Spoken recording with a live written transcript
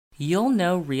You'll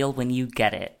know real when you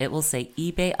get it. It will say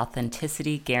eBay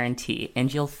Authenticity Guarantee,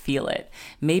 and you'll feel it.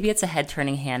 Maybe it's a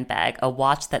head-turning handbag, a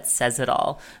watch that says it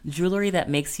all, jewelry that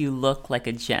makes you look like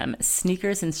a gem,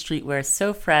 sneakers and streetwear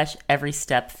so fresh every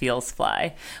step feels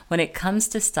fly. When it comes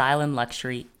to style and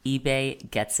luxury,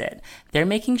 eBay gets it. They're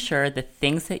making sure the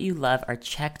things that you love are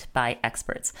checked by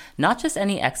experts. Not just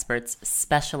any experts,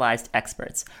 specialized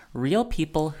experts. Real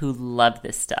people who love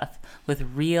this stuff with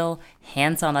real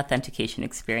hands-on authentication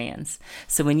experience.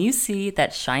 So when you see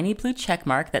that shiny blue check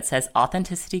mark that says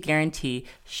Authenticity Guarantee,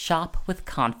 shop with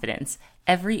confidence.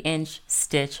 Every inch,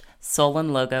 stitch, sole,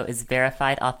 and logo is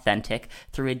verified authentic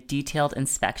through a detailed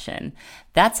inspection.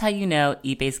 That's how you know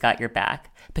eBay's got your back.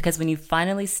 Because when you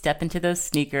finally step into those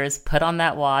sneakers, put on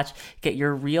that watch, get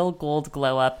your real gold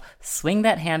glow up, swing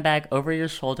that handbag over your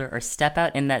shoulder, or step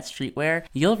out in that streetwear,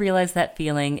 you'll realize that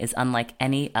feeling is unlike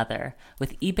any other.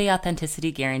 With eBay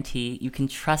Authenticity Guarantee, you can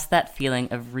trust that feeling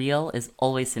of real is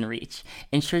always in reach.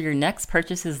 Ensure your next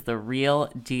purchase is the real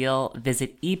deal.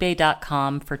 Visit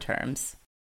ebay.com for terms.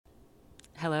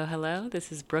 Hello.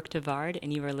 This is Brooke Devard,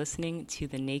 and you are listening to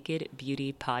the Naked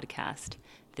Beauty Podcast.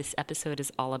 This episode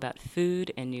is all about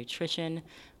food and nutrition,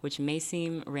 which may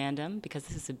seem random because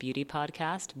this is a beauty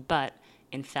podcast, but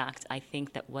in fact, I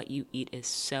think that what you eat is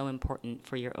so important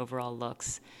for your overall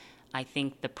looks. I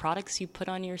think the products you put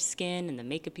on your skin and the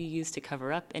makeup you use to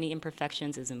cover up any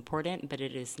imperfections is important, but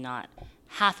it is not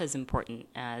half as important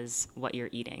as what you're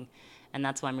eating. And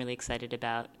that's why I'm really excited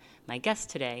about my guest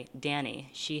today, Dani.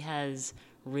 She has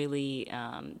really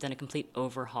done a complete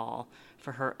overhaul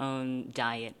for her own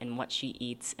diet and what she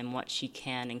eats and what she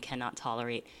can and cannot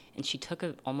tolerate. And she took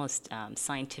an almost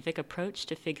scientific approach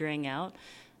to figuring out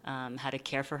how to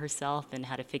care for herself and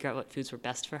how to figure out what foods were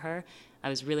best for her. I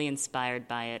was really inspired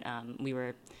by it. We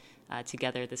were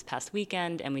together this past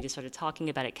weekend, and we just started talking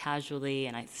about it casually,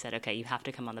 and I said, okay, you have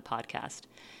to come on the podcast.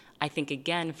 I think,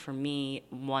 again, for me,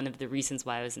 one of the reasons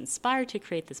why I was inspired to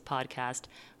create this podcast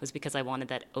was because I wanted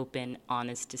that open,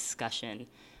 honest discussion.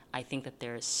 I think that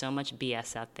there is so much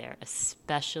BS out there,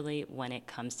 especially when it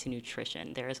comes to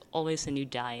nutrition. There is always a new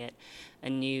diet, a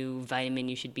new vitamin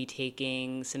you should be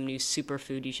taking, some new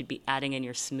superfood you should be adding in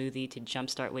your smoothie to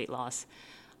jumpstart weight loss.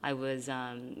 I was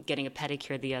getting a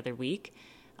pedicure the other week.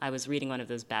 I was reading one of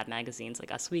those bad magazines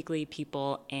like Us Weekly,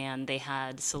 People, and they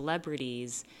had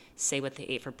celebrities say what they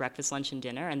ate for breakfast, lunch, and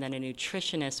dinner, and then a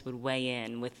nutritionist would weigh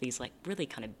in with these like really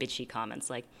kind of bitchy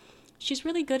comments like, she's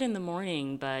really good in the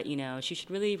morning, but she should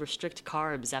really restrict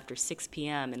carbs after 6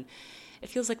 p.m. And it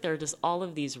feels like there are just all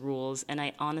of these rules, and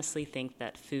I honestly think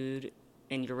that food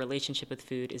and your relationship with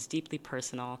food is deeply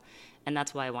personal, and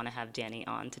that's why I want to have Dani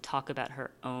on to talk about her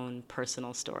own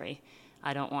personal story.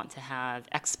 I don't want to have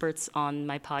experts on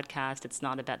my podcast. It's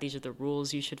not about these are the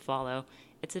rules you should follow.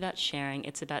 It's about sharing.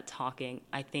 It's about talking.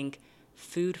 I think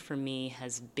food for me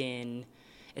has been,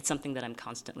 it's something that I'm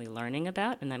constantly learning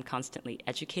about, and I'm constantly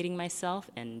educating myself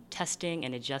and testing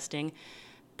and adjusting.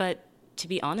 But to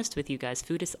be honest with you guys,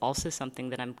 food is also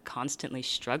something that I'm constantly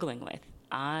struggling with.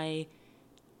 I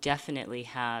definitely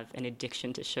have an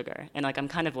addiction to sugar. And I'm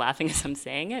kind of laughing as I'm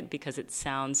saying it because it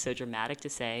sounds so dramatic to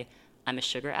say I'm a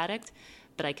sugar addict,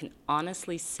 but I can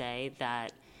honestly say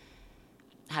that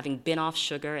having been off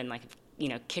sugar and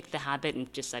kicked the habit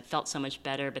and just I felt so much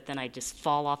better, but then I just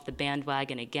fall off the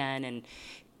bandwagon again and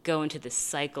go into this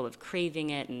cycle of craving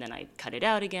it, and then I cut it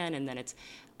out again, and then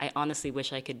I honestly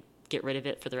wish I could get rid of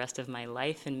it for the rest of my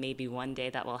life, and maybe one day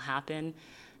that will happen.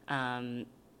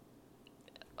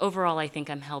 Overall, I think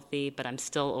I'm healthy, but I'm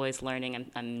still always learning.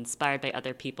 I'm inspired by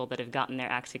other people that have gotten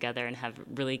their act together and have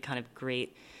really kind of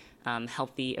great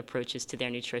healthy approaches to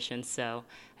their nutrition. So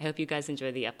I hope you guys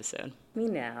enjoy the episode. Me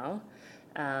now.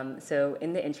 So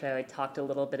in the intro, I talked a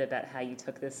little bit about how you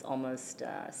took this almost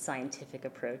scientific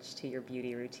approach to your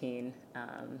beauty routine,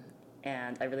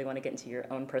 and I really want to get into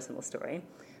your own personal story.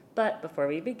 But before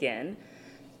we begin,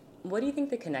 what do you think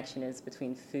the connection is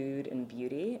between food and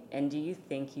beauty, and do you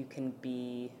think you can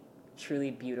be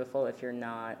truly beautiful if you're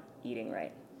not eating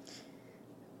right?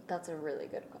 That's a really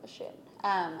good question.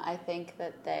 I think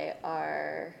that they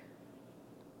are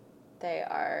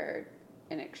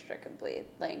inextricably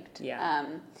linked. Yeah.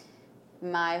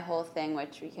 My whole thing,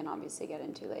 which we can obviously get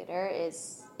into later,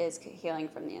 is healing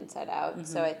from the inside out. Mm-hmm.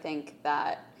 So I think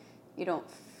that you don't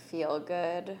feel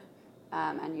good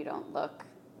and you don't look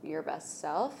your best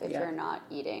self if you're not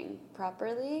eating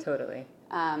properly. Totally.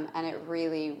 And it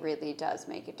really, really does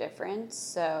make a difference.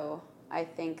 So I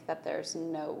think that there's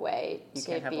no way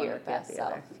to be your best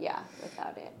self,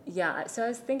 without it. Yeah, so I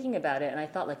was thinking about it, and I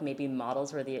thought maybe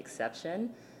models were the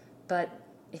exception, but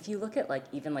if you look at like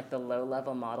even like the low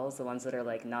level models, the ones that are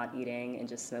like not eating and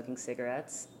just smoking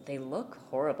cigarettes, they look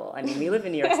horrible. I mean, we live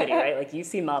in New York City, right? Like you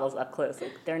see models up close,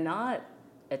 like they're not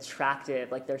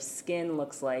attractive. Like their skin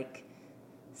looks like,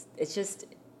 it's just,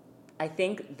 I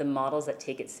think the models that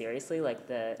take it seriously, like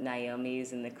the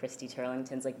Naomis and the Christy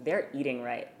Turlingtons, like they're eating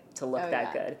right to look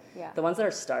that good. Yeah. The ones that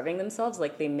are starving themselves,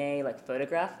 like they may like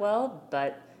photograph well,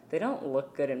 but they don't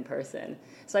look good in person.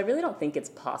 So I really don't think it's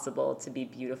possible to be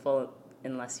beautiful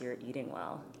unless you're eating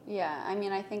well. Yeah, I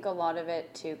mean, I think a lot of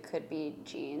it too could be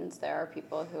genes. There are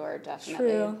people who are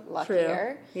definitely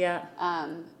luckier. True. Yeah.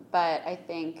 But I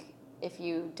think if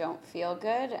you don't feel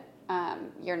good,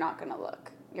 you're not going to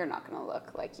look. You're not going to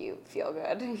look like you feel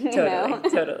good. You know?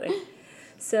 Totally.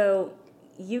 So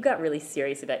you got really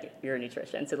serious about your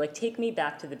nutrition. So like take me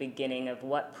back to the beginning of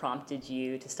what prompted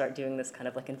you to start doing this kind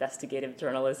of like investigative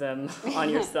journalism on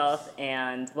yourself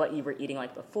and what you were eating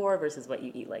like before versus what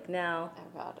you eat like now.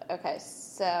 Oh God. Okay.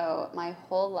 So my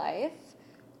whole life,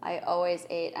 I always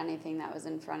ate anything that was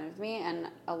in front of me, and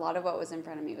a lot of what was in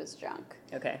front of me was junk.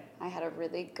 Okay. I had a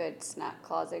really good snack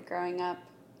closet growing up.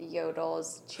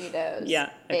 Yodels, Cheetos,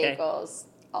 okay. bagels,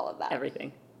 all of that.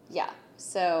 Everything. Yeah.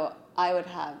 So I would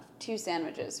have 2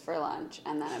 sandwiches for lunch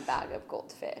and then a bag of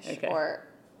goldfish or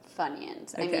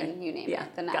Funyuns. I mean, you name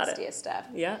it, the nastiest stuff.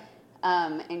 Yeah.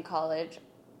 In college,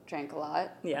 drank a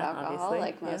lot of alcohol, obviously.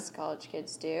 like most college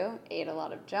kids do. Ate a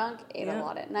lot of junk, ate a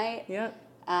lot at night. Yeah.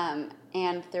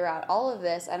 And throughout all of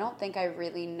this, I don't think I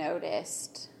really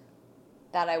noticed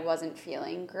that I wasn't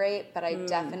feeling great, but I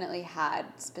definitely had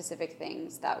specific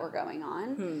things that were going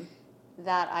on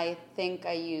that I think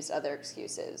I used other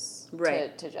excuses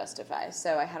to justify.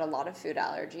 So I had a lot of food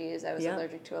allergies. I was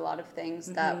allergic to a lot of things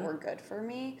that were good for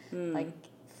me, like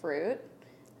fruit.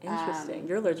 Interesting.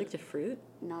 You're allergic to fruit?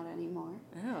 Not anymore.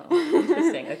 Oh,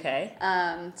 interesting. Okay.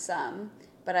 Some.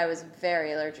 But I was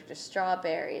very allergic to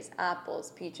strawberries,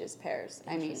 apples, peaches, pears.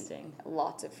 I mean,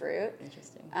 lots of fruit.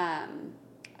 Interesting.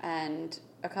 And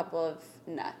a couple of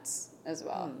nuts as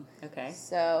well. Okay.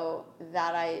 So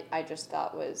that I just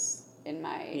thought was in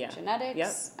my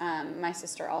genetics. Yep. My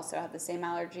sister also had the same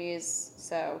allergies,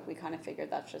 so we kind of figured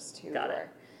that's just who we were.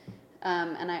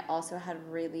 And I also had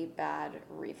really bad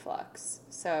reflux.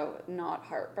 So not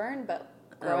heartburn, but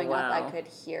growing up I could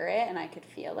hear it and I could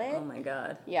feel it. Oh my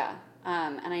God. Yeah.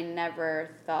 And I never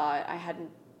thought, I had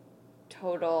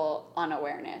total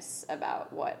unawareness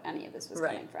about what any of this was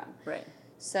coming from. Right.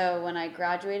 So when I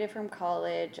graduated from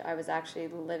college, I was actually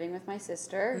living with my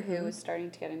sister, who was starting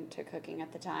to get into cooking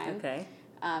at the time. Okay.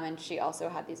 And she also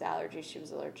had these allergies. She was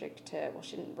allergic to, well,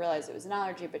 she didn't realize it was an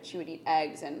allergy, but she would eat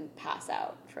eggs and pass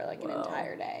out for like an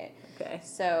entire day. Okay.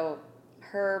 So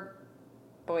her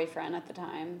boyfriend at the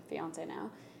time, fiance now,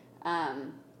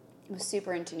 was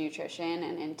super into nutrition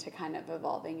and into kind of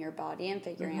evolving your body and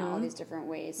figuring out all these different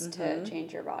ways to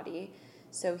change your body.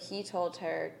 So he told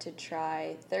her to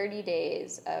try 30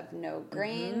 days of no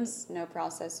grains, no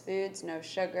processed foods, no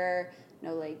sugar,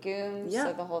 no legumes.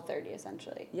 So the whole 30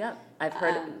 essentially. Yeah. I've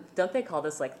heard, don't they call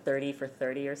this like 30 for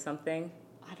 30 or something?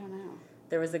 I don't know.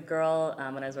 There was a girl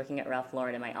when I was working at Ralph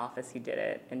Lauren in my office who did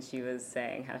it, and she was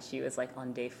saying how she was like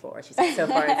on day 4. She said, so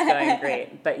far it's going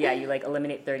great. But yeah, you like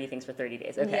eliminate 30 things for 30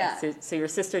 days. Okay, so your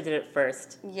sister did it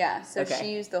first. Yeah, so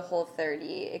she used the whole 30.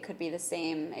 It could be the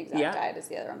same exact diet as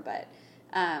the other one, but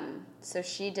so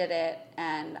she did it,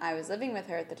 and I was living with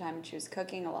her at the time, and she was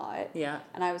cooking a lot. Yeah.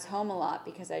 And I was home a lot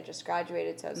because I just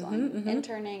graduated, so I was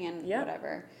interning and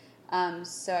whatever.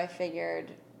 So I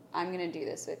figured, I'm going to do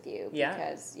this with you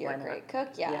because you're a great cook.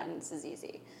 And this is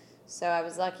easy. So I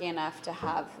was lucky enough to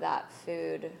have that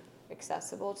food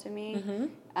accessible to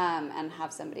me and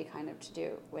have somebody kind of to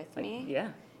do with me. Yeah.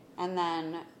 And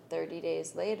then 30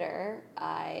 days later,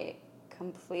 I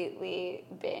completely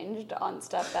binged on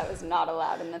stuff that was not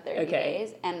allowed in the 30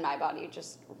 days, and my body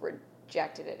just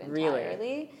rejected it entirely.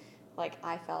 Really? Like,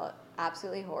 I felt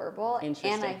absolutely horrible.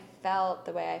 Interesting. And I felt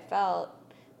the way I felt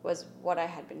was what I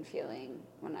had been feeling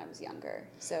when I was younger.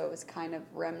 So it was kind of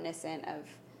reminiscent of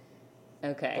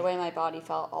the way my body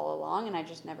felt all along, and I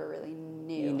just never really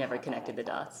knew. You never connected the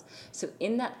dots. So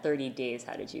in that 30 days,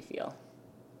 how did you feel?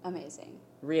 Amazing.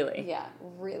 Really? Yeah,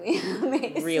 really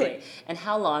amazing. Really? And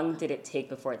how long did it take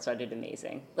before it started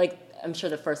amazing? Like, I'm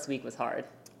sure the first week was hard.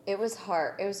 It was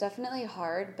hard. It was definitely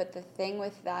hard, but the thing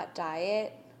with that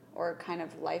diet, or kind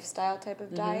of lifestyle type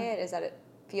of diet, is that it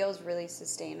feels really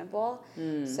sustainable.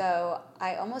 So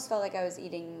I almost felt like I was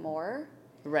eating more.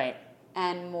 Right.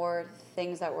 And more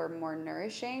things that were more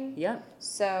nourishing. Yeah.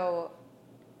 So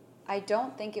I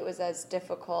don't think it was as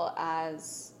difficult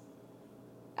as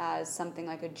as something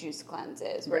like a juice cleanse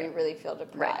is, where you really feel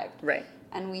deprived. Right.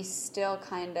 And we still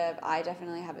I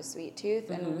definitely have a sweet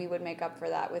tooth, and we would make up for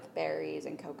that with berries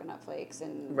and coconut flakes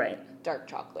and dark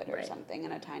chocolate or something,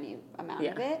 and a tiny amount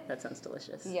of it. That sounds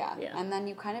delicious. Yeah. And then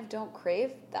you kind of don't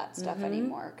crave that stuff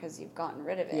anymore because you've gotten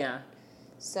rid of it. Yeah.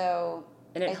 So...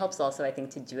 And it helps also, I think,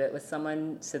 to do it with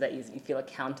someone so that you feel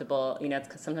accountable. You know,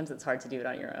 because sometimes it's hard to do it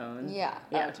on your own. Yeah.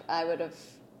 I would have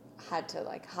had to,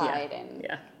 like, hide and...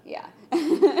 Yeah.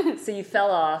 So you fell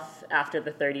off after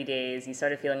the 30 days. You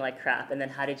started feeling like crap. And then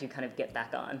how did you kind of get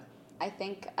back on? I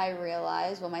think I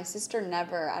realized, well, my sister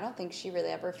I don't think she really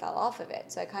ever fell off of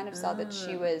it. So I kind of saw that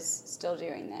she was still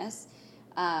doing this.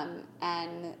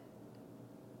 And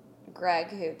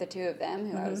Greg, the two of them,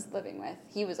 who I was living with,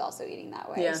 he was also eating that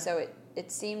way. Yeah. So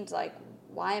it seemed like,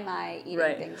 why am I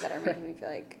eating things that are making me feel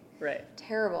like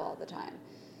terrible all the time?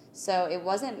 So it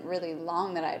wasn't really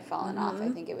long that I had fallen off. I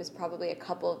think it was probably a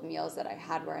couple of meals that I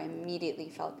had where I immediately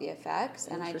felt the effects,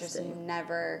 and I just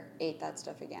never ate that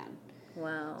stuff again.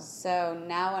 Wow. So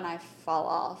now when I fall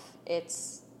off,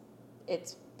 it's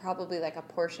probably like a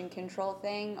portion control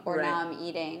thing, or now I'm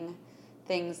eating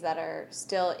things that are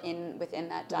still within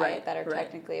that diet that are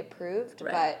technically approved,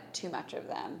 but too much of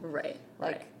them.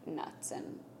 Like nuts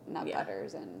and nut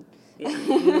butters and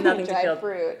nothing dried to feel,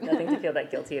 fruit. Nothing to feel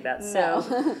that guilty about.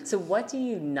 No. So what do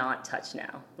you not touch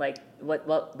now? Like what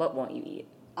won't you eat?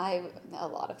 A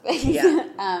lot of things. Yeah.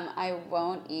 I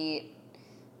won't eat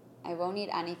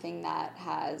anything that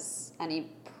has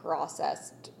any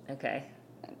processed. Okay.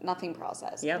 Nothing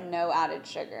processed. Yep. No added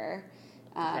sugar.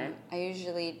 I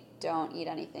usually don't eat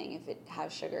anything if it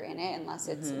has sugar in it, unless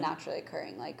it's naturally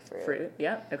occurring, like fruit. Fruit,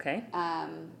 yeah, okay.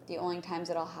 The only times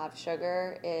that I'll have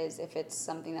sugar is if it's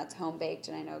something that's home baked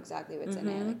and I know exactly what's in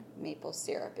it. Like maple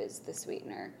syrup is the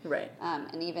sweetener. Right.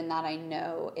 And even that I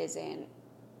know isn't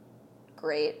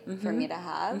great for me to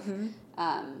have.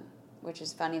 Which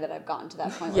is funny that I've gotten to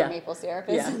that point where maple syrup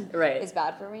is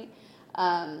bad for me.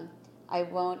 I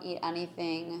won't eat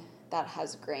anything that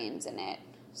has grains in it.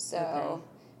 So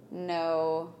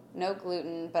no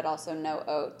gluten, but also no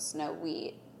oats, no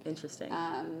wheat. Interesting.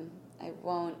 I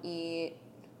won't eat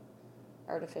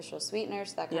artificial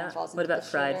sweeteners. That kind of falls into What about the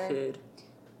fried sugar.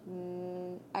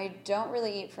 food? I don't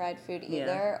really eat fried food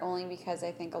either, only because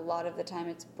I think a lot of the time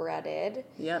it's breaded.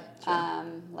 Yep. Sure.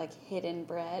 Like hidden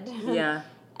bread. Yeah.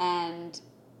 And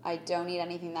I don't eat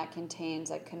anything that contains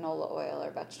like canola oil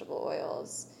or vegetable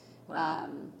oils. Wow.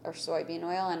 Or soybean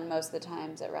oil, and most of the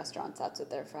times at restaurants that's what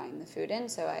they're frying the food in,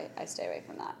 so I stay away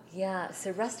from that. Yeah,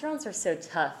 so restaurants are so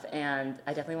tough, and I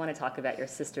definitely want to talk about your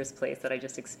sister's place that I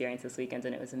just experienced this weekend,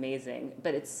 and it was amazing.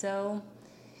 But it's so,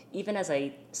 even as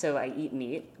I eat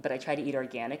meat, but I try to eat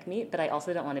organic meat, but I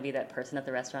also don't want to be that person at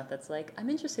the restaurant that's like, I'm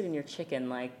interested in your chicken,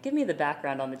 like, give me the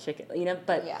background on the chicken,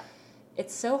 but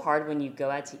it's so hard when you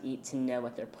go out to eat to know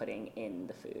what they're putting in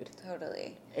the food.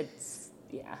 Totally.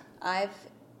 I've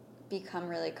become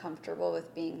really comfortable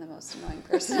with being the most annoying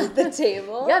person at the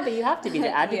table. Yeah, but you have to be to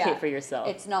advocate for yourself.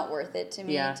 It's not worth it to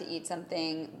me to eat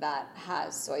something that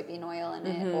has soybean oil in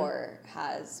it or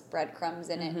has breadcrumbs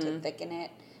in it to thicken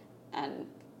it and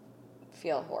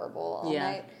feel horrible all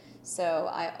night. So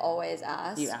I always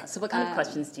ask. You ask. So what kind of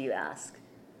questions do you ask?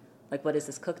 Like, what is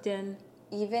this cooked in?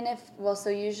 So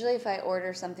usually if I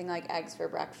order something like eggs for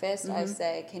breakfast, I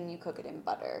say, can you cook it in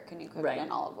butter? Can you cook it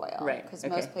in olive oil? Right. Because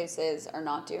most places are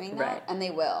not doing that, and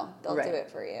they will. They'll do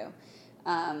it for you.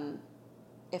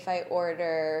 If I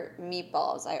order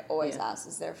meatballs, I always ask,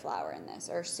 is there flour in this?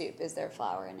 Or soup, is there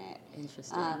flour in it?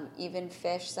 Interesting. Even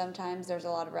fish, sometimes there's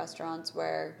a lot of restaurants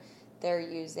where they're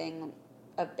using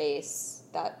a base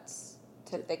that's...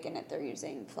 to thicken it, they're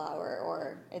using flour,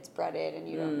 or it's breaded and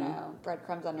you don't know.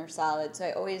 Breadcrumbs on your salad. So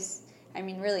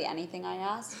really anything I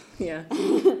ask. Yeah.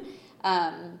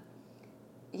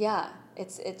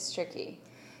 It's tricky.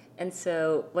 And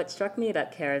so what struck me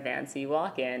about Caravan, so you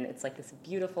walk in, it's like this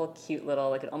beautiful, cute little,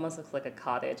 like it almost looks like a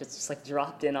cottage. It's just like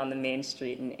dropped in on the main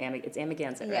street in it's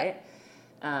Amagansett, right?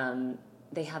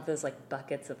 They have those like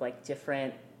buckets of like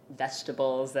different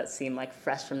vegetables that seem like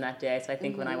fresh from that day. So I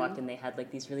think when I walked in, they had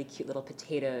like these really cute little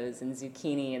potatoes and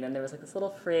zucchini, and then there was like this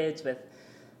little fridge with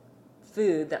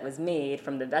food that was made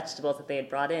from the vegetables that they had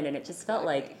brought in, and it just felt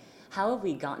like, how have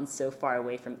we gotten so far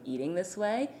away from eating this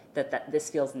way that this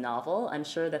feels novel? I'm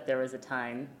sure that there was a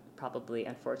time, probably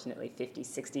unfortunately 50,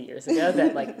 60 years ago,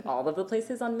 that like all of the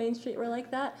places on Main Street were like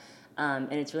that.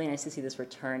 And it's really nice to see this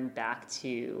return back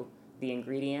to the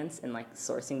ingredients and like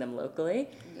sourcing them locally.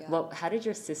 Yeah. Well, how did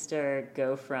your sister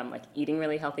go from like eating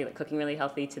really healthy, like cooking really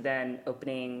healthy, to then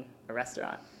opening a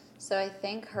restaurant? So I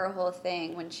think her whole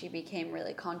thing when she became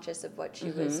really conscious of what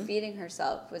she was feeding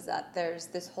herself was that there's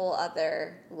this whole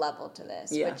other level to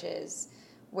this, which is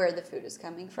where the food is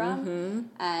coming from.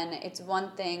 And it's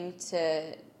one thing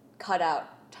to cut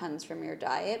out tons from your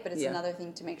diet, but it's another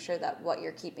thing to make sure that what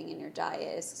you're keeping in your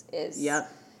diet is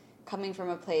coming from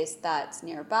a place that's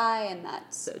nearby and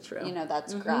that's so true. You know,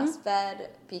 that's grass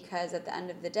fed, because at the end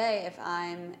of the day, if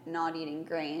I'm not eating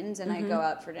grains and I go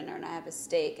out for dinner and I have a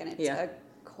steak and it's a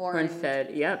corn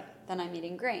fed, then I'm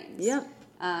eating grains.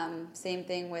 Same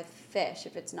thing with fish.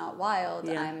 If it's not wild,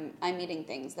 I'm eating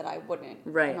things that I wouldn't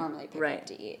normally pick up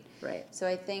to eat. So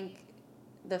I think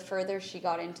the further she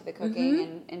got into the cooking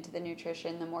and into the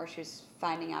nutrition, the more she was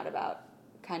finding out about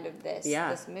kind of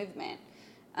this movement.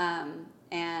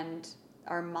 And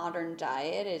our modern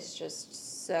diet is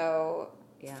just so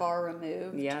far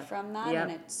removed from that,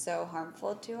 and it's so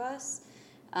harmful to us.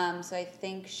 So I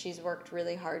think she's worked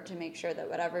really hard to make sure that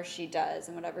whatever she does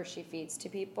and whatever she feeds to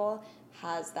people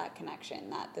has that connection,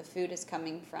 that the food is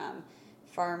coming from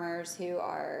farmers who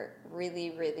are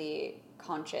really, really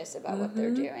conscious about what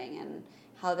they're doing and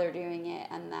how they're doing it,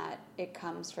 and that it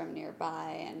comes from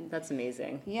nearby. And that's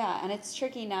amazing. Yeah, and it's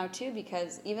tricky now too,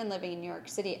 because even living in New York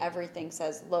City, everything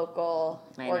says local,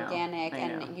 organic,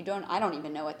 and I don't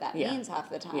even know what that means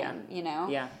half the time, you know?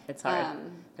 Yeah, it's hard.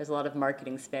 There's a lot of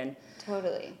marketing spin.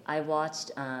 Totally. I watched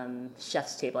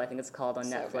Chef's Table, I think it's called, on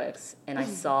Netflix, and I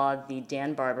saw the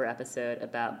Dan Barber episode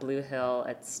about Blue Hill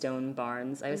at Stone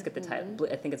Barns. I always get the title.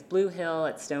 I think it's Blue Hill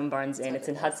at Stone Barns Inn. It's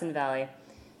in Hudson Valley.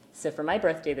 So for my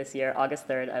birthday this year, August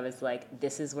 3rd, I was like,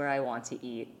 this is where I want to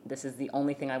eat. This is the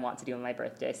only thing I want to do on my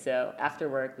birthday. So after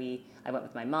work, I went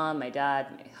with my mom, my dad,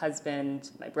 my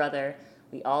husband, my brother.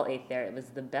 We all ate there. It was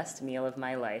the best meal of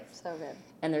my life. So good.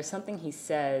 And there's something he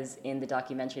says in the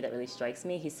documentary that really strikes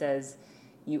me. He says,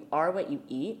 you are what you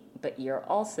eat, but you're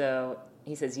also...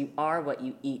 He says, you are what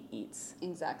you eat eats.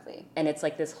 Exactly. And it's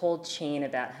like this whole chain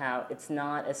about how it's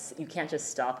not, you can't just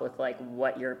stop with like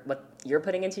what you're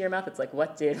putting into your mouth. It's like,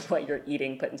 what you're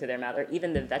eating put into their mouth? Or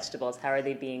even the vegetables, how are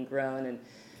they being grown? And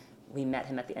we met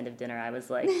him at the end of dinner. I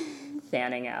was like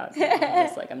fanning out. I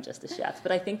was like, I'm just a chef.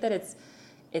 But I think that it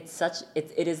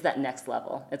is that next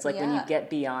level. It's like when you get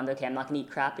beyond, okay, I'm not going to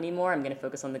eat crap anymore. I'm going to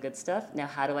focus on the good stuff. Now,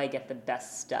 how do I get the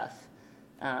best stuff?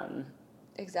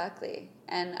 Exactly.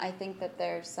 And I think that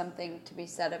there's something to be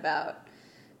said about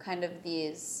kind of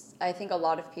these, I think a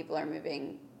lot of people are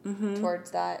moving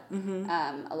towards that.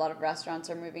 A lot of restaurants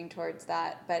are moving towards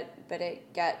that, but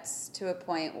it gets to a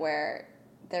point where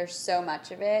there's so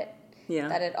much of it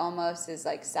that it almost is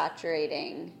like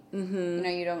saturating. You know,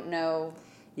 you don't know.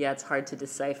 Yeah, it's hard to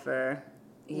decipher.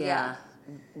 Yeah.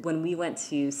 When we went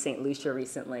to St. Lucia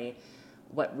recently,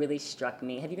 what really struck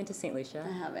me, have you been to St. Lucia?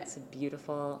 I haven't. It's a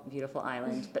beautiful, beautiful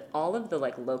island. But all of the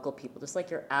like local people, just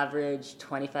like your average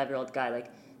 25-year-old guy,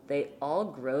 like they all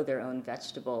grow their own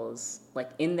vegetables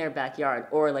like in their backyard,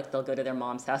 or like they'll go to their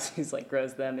mom's house who's like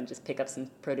grows them and just pick up some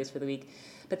produce for the week.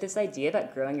 But this idea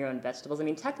about growing your own vegetables, I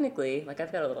mean, technically, like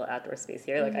I've got a little outdoor space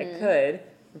here, like I could,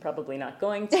 I'm probably not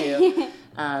going to.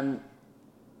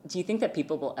 Do you think that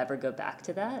people will ever go back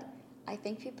to that? I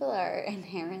think people are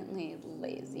inherently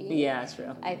lazy. Yeah, it's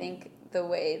true. I think the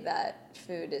way that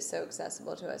food is so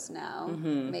accessible to us now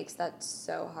makes that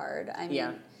so hard. I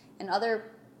mean, in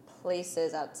other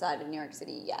places outside of New York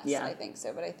City, yes, I think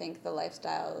so. But I think the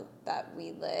lifestyle that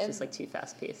we live... It's just like too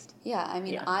fast-paced. Yeah, I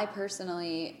mean, I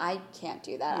personally, I can't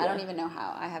do that. I don't even know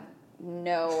how. I have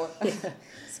no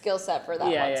skill set for that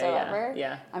whatsoever.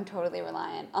 Yeah. I'm totally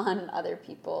reliant on other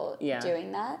people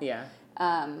doing that. Yeah.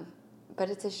 But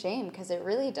it's a shame because it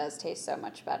really does taste so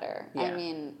much better. Yeah. I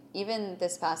mean, even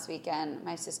this past weekend,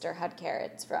 my sister had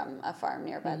carrots from a farm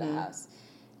nearby the house.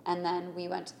 And then we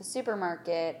went to the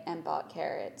supermarket and bought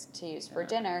carrots to use for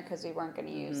dinner because we weren't going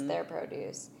to use their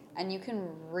produce. And you can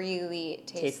really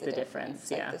taste the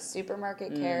difference. Like the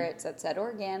supermarket carrots that said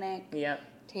organic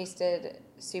tasted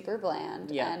super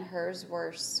bland. And hers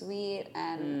were sweet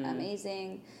and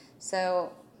amazing.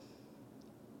 So...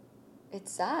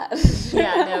 it's sad.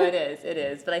 Yeah, no, it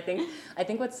is. But I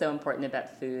think what's so important about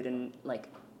food and like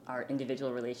our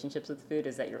individual relationships with food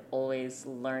is that you're always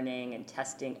learning and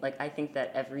testing. Like I think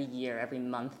that every year, every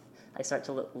month, I start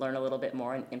to learn a little bit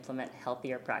more and implement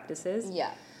healthier practices.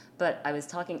 Yeah. But I was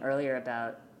talking earlier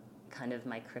about kind of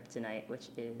my kryptonite, which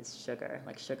is sugar.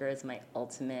 Like sugar is my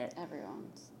ultimate.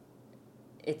 Everyone's.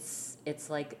 It's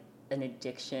like an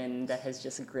addiction that has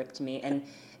just gripped me. And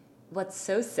what's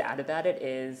so sad about it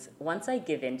is once I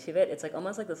give into it, it's like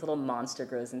almost like this little monster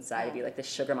grows inside of you, like this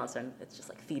sugar monster, and it's just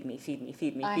like feed me, feed me,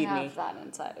 feed me, feed me. I have that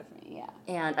inside of me, yeah.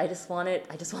 And I just want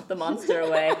the monster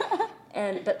away.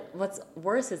 But what's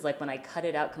worse is like when I cut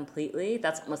it out completely,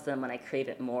 that's almost then when I crave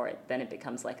it more, then it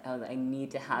becomes like, oh, I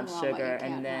need to have sugar.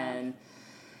 And then,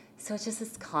 so it's just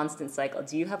this constant cycle.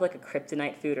 Do you have like a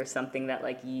kryptonite food or something that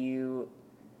like you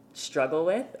struggle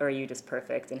with, or are you just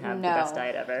perfect and have the best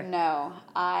diet ever? No,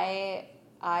 I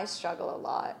struggle a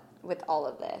lot with all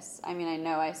of this. I mean, I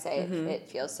know I say it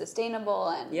feels sustainable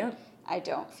and I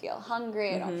don't feel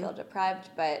hungry, I don't feel deprived,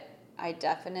 but I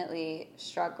definitely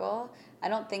struggle. I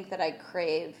don't think that I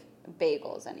crave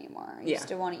bagels anymore. I used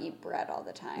to want to eat bread all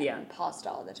the time and pasta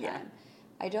all the time.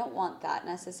 Yeah. I don't want that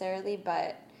necessarily,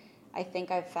 but I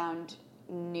think I've found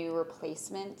new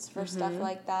replacements for stuff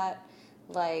like that.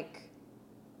 Like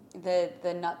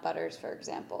the nut butters, for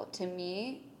example. To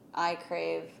me, I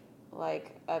crave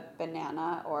like a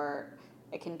banana or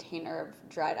a container of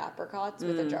dried apricots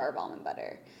with a jar of almond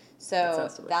butter. So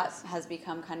that has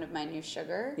become kind of my new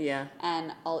sugar. Yeah.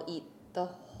 And I'll eat the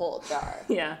whole jar.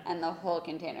 And the whole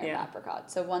container of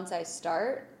apricots. So once I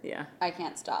start, I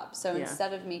can't stop. So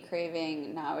instead of me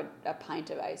craving now a pint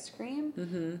of ice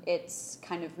cream, it's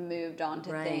kind of moved on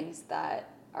to things that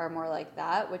are more like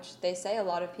that, which they say a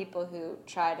lot of people who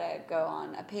try to go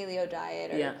on a paleo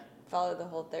diet or follow the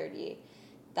Whole30,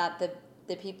 that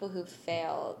the people who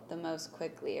fail the most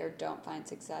quickly or don't find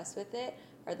success with it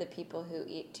are the people who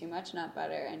eat too much nut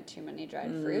butter and too many dried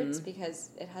fruits,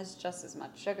 because it has just as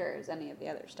much sugar as any of the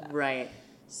other stuff. Right.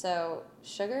 So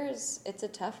sugar it's a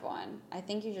tough one. I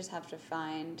think you just have to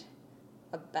find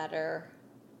a better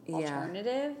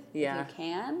alternative if you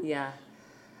can. Yeah.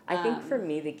 I think for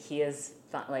me the key is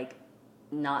like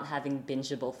not having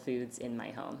bingeable foods in my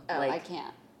home. Oh, like, I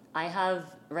can't.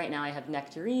 Right now I have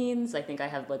nectarines. I think I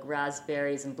have like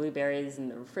raspberries and blueberries in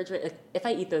the refrigerator. If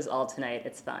I eat those all tonight,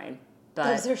 it's fine. But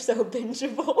those are so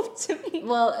bingeable to me.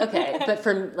 Well, okay, but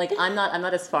for like I'm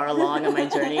not as far along on my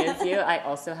journey as you. I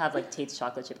also have like Tate's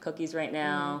chocolate chip cookies right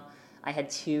now. I had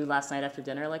 2 last night after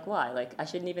dinner. Like, why? Like, I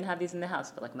shouldn't even have these in the house.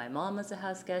 But like, my mom was a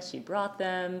house guest. She brought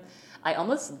them.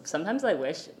 Sometimes I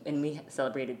wish, and we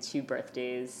celebrated 2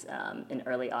 birthdays in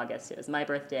early August. It was my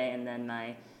birthday and then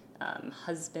my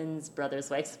husband's brother's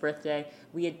wife's birthday.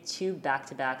 We had 2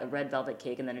 back-to-back, a red velvet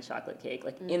cake and then a chocolate cake,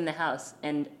 like in the house.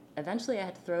 And eventually I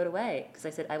had to throw it away because I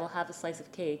said, I will have a slice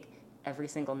of cake every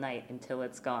single night until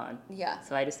it's gone. Yeah.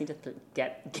 So I just need to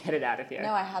get it out of here.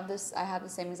 No, I have the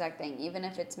same exact thing. Even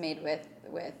if it's made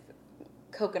with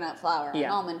coconut flour and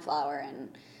almond flour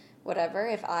and whatever,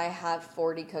 if I have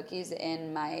 40 cookies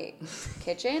in my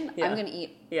kitchen, I'm going to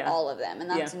eat all of them, and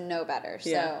that's no better.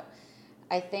 So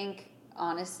I think,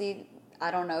 honestly,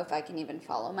 I don't know if I can even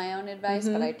follow my own advice,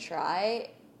 but I try.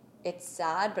 It's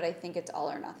sad, but I think it's all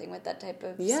or nothing with that type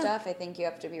of stuff. I think you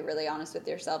have to be really honest with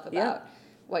yourself about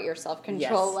what your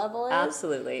self-control level is.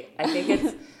 Absolutely.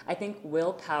 I think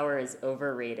willpower is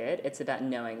overrated. It's about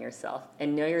knowing yourself,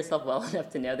 and know yourself well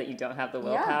enough to know that you don't have the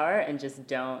willpower and just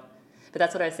don't. But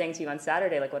that's what I was saying to you on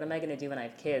Saturday. Like, what am I going to do when I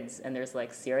have kids and there's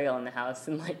like cereal in the house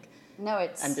and like,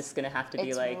 I'm just going to have to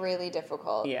be like. It's really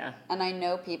difficult. Yeah. And I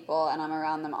know people, and I'm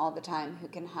around them all the time, who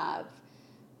can have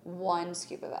 1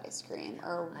 scoop of ice cream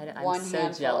or one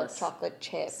handful of chocolate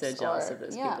chips. So jealous of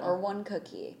those people. Or 1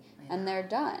 cookie, and they're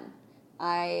done.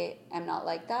 I am not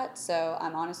like that, so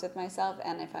I'm honest with myself,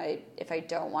 and if I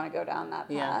don't want to go down that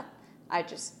path, I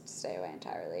just stay away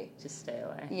entirely. Just stay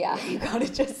away. Yeah, you gotta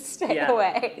just stay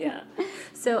away. Yeah.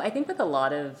 So I think with a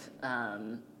lot of,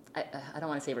 I don't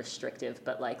want to say restrictive,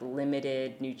 but like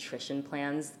limited nutrition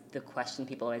plans, the question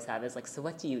people always have is like, so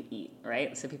what do you eat,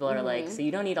 right? So people are like, so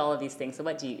you don't eat all of these things, so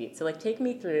what do you eat? So like take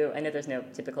me through, I know there's no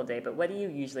typical day, but what do you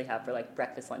usually have for like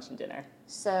breakfast, lunch, and dinner?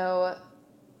 So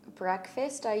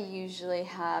breakfast, I usually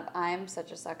have, I'm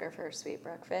such a sucker for a sweet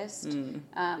breakfast,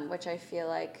 which I feel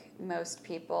like most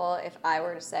people, if I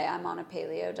were to say I'm on a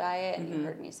paleo diet and you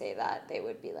heard me say that, they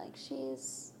would be like,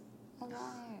 she's a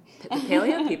liar. The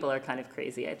paleo people are kind of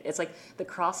crazy. It's like the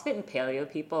CrossFit and paleo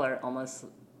people are almost,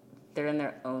 they're in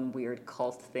their own weird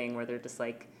cult thing where they're just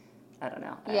like, I don't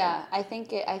know. I think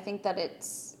that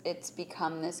it's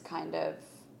become this kind of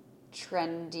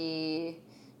trendy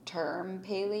term,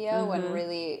 paleo, when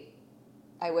really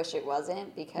I wish it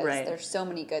wasn't, because there's so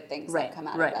many good things that come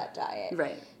out of that diet.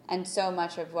 Right. And so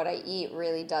much of what I eat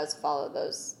really does follow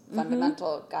those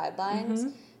fundamental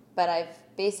guidelines. But I've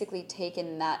basically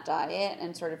taken that diet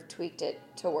and sort of tweaked it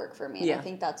to work for me. And I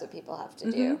think that's what people have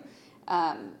to do.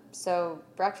 So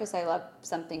breakfast, I love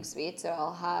something sweet. So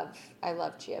I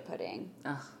love chia pudding.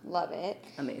 Love it.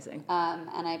 Amazing.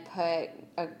 And I put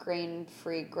a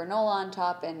grain-free granola on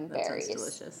top and berries. That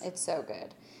sounds delicious. It's so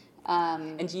good.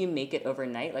 And do you make it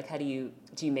overnight? Like,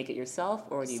 do you make it yourself,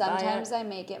 or do you buy it? Sometimes I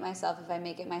make it myself. If I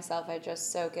make it myself, I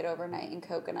just soak it overnight in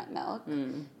coconut milk.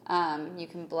 You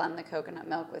can blend the coconut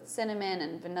milk with cinnamon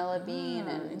and vanilla bean,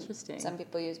 and interesting. Some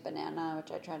people use banana,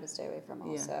 which I try to stay away from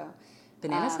also.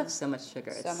 Bananas have so much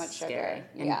sugar. It's scary.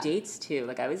 And dates too.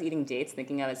 Like, I was eating dates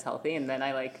thinking I was healthy, and then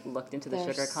I like looked into the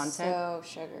sugar content. So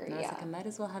sugary. And I was like, I might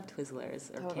as well have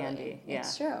Twizzlers or candy. Yeah,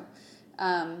 it's true.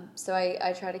 So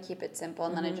I try to keep it simple,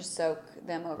 and then I just soak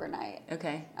them overnight.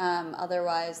 Okay.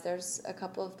 Otherwise, there's a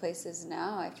couple of places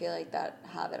now I feel like that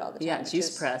have it all the time. Yeah,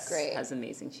 Juice Press has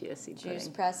amazing chia seed pudding. Juice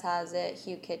Press has it.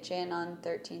 Hugh Kitchen on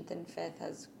 13th and 5th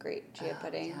has great chia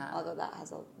pudding, although that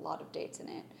has a lot of dates in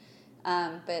it.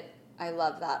 But I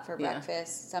love that for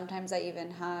breakfast. Sometimes I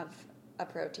even have a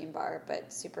protein bar,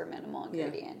 but super minimal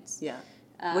ingredients. Yeah.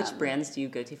 Which brands do you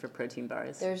go to for protein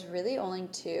bars? There's really only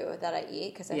 2 that I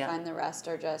eat because I find the rest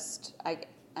are just, I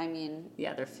mean...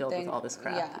 Yeah, they're filled with all this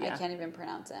crap. Yeah, I can't even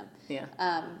pronounce them. Yeah.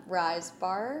 Rise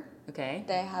Bar. Okay.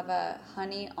 They have a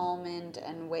honey, almond,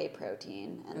 and whey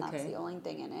protein, and that's the only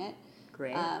thing in it.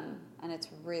 Great. And it's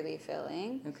really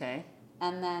filling. Okay.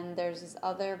 And then there's this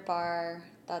other bar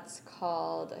that's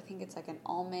called, I think it's like an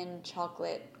almond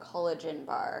chocolate collagen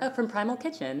bar. Oh, from Primal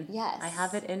Kitchen. Yes. I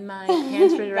have it in my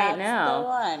pantry right now.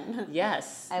 That's the one.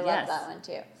 Yes. I love that one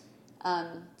too.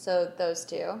 So those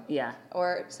 2. Yeah.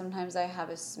 Or sometimes I have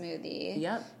a smoothie.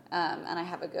 Yep. And I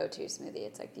have a go-to smoothie.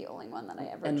 It's like the only one that I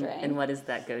ever drink. And what is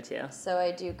that go-to? So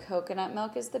I do coconut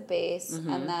milk as the base,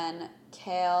 and then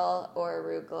kale or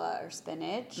arugula or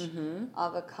spinach,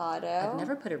 avocado. I've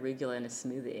never put arugula in a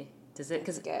smoothie. Does it?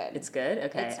 It's good. It's good?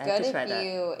 Okay, it's I good have to try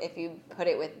that. if you put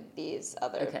it with these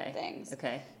other things.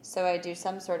 Okay. So I do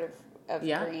some sort of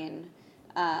green,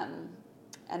 and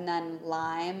then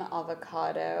lime,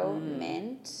 avocado,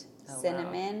 mint,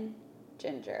 cinnamon,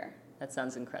 ginger. That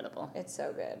sounds incredible. It's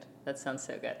so good. That sounds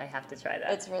so good. I have to try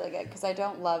that. It's really good because I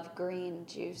don't love green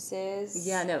juices.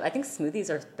 Yeah, no, I think smoothies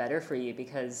are better for you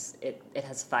because it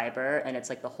has fiber and it's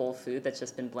like the whole food that's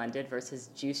just been blended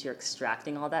versus juice. You're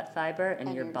extracting all that fiber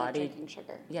and your you're body... not drinking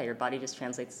sugar. Yeah, your body just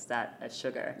translates that as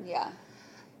sugar. Yeah.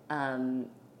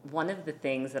 One of the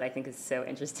things that I think is so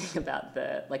interesting about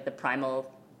the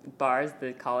Primal bars,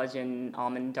 the collagen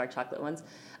almond dark chocolate ones,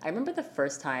 I remember the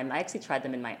first time I actually tried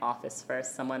them in my office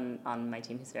first. Someone on my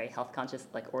team who's very health conscious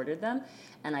ordered them,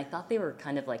 and I thought they were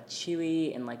kind of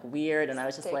chewy and weird, and I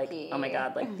was just Sticky. oh my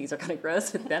god, these are kind of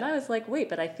gross. But then I was like, wait,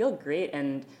 but I feel great,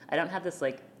 and I don't have this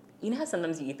you know how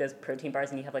sometimes you eat those protein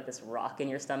bars and you have this rock in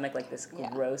your stomach, this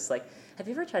gross have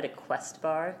you ever tried a Quest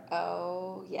bar?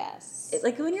 Oh yes.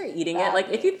 When you're eating it,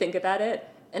 if you think about it,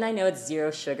 and I know it's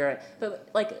 0 sugar,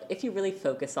 but if you really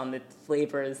focus on the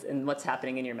flavors and what's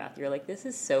happening in your mouth, you're like, this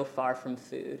is so far from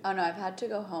food. Oh no, I've had to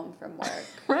go home from work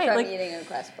right, from eating a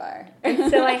Quest bar.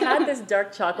 And so I had this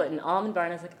dark chocolate and almond bar,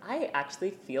 and I was like, I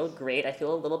actually feel great. I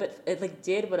feel a little bit, it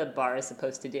did what a bar is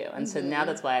supposed to do. And so now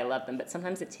that's why I love them. But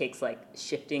sometimes it takes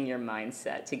shifting your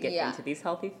mindset to get into these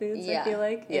healthy foods, I feel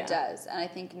like. It does. And I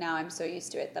think now I'm so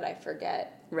used to it that I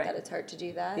forget that it's hard to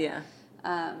do that. Yeah.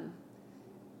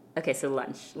 Okay, so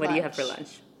lunch. What do you have for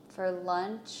lunch? For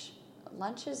lunch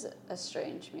is a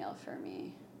strange meal for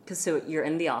me. So you're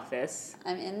in the office.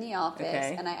 I'm in the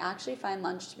office, and I actually find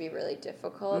lunch to be really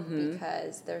difficult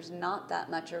because there's not that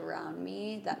much around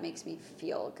me that makes me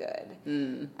feel good.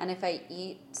 And if I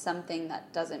eat something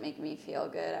that doesn't make me feel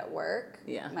good at work,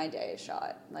 my day is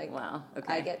shot. Wow,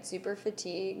 okay. I get super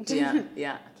fatigued.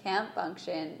 Yeah. Can't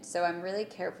function. So I'm really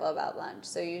careful about lunch.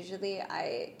 So usually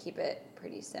I keep it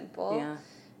pretty simple. Yeah.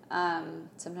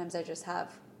 Sometimes I just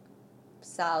have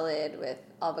salad with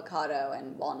avocado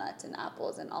and walnuts and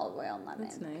apples and olive oil and lemon.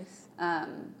 That's nice.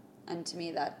 And to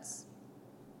me that's...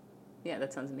 Yeah,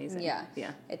 that sounds amazing. Yeah.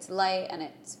 Yeah. It's light and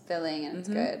it's filling and it's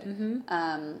good.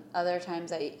 Other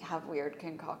times I have weird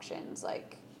concoctions.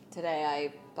 Today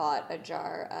I bought a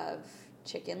jar of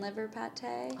chicken liver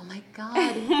pate. Oh my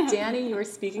god, Danny, you are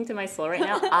speaking to my soul right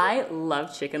now. I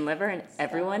love chicken liver, and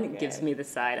everyone gives me the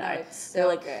side eye. It's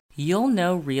so good. You'll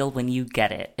know real when you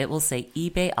get it. It will say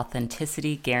eBay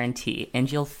Authenticity Guarantee, and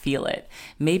you'll feel it.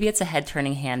 Maybe it's a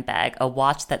head-turning handbag, a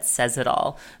watch that says it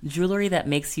all, jewelry that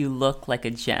makes you look like a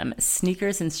gem,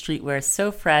 sneakers and streetwear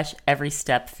so fresh, every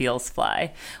step feels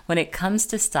fly. When it comes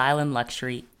to style and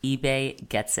luxury, eBay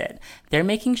gets it. They're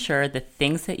making sure the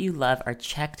things that you love are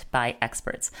checked by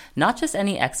experts. Not just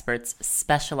any experts,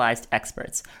 specialized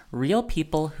experts. Real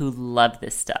people who love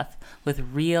this stuff with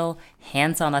real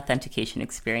hands-on authentication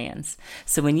experience.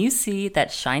 So when you see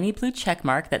that shiny blue check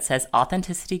mark that says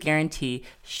Authenticity Guarantee,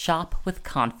 shop with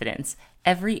confidence.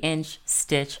 Every inch,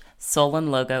 stitch, Solon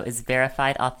logo is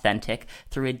verified authentic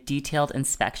through a detailed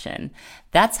inspection.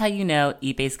 That's how you know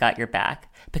eBay's got your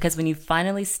back. Because when you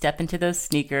finally step into those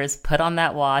sneakers, put on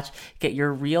that watch, get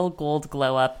your real gold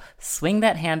glow up, swing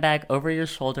that handbag over your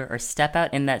shoulder, or step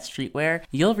out in that streetwear,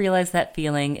 you'll realize that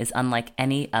feeling is unlike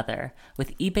any other.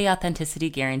 With eBay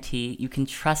Authenticity Guarantee, you can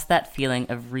trust that feeling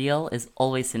of real is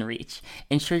always in reach.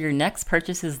 Ensure your next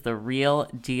purchase is the real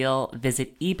deal.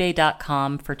 Visit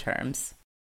ebay.com for terms.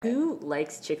 Who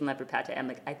likes chicken liver pate? I'm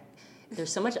like,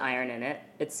 there's so much iron in it.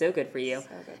 It's so good for you. So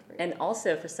good for you. And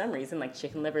also, for some reason, like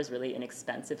chicken liver is really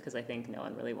inexpensive because I think no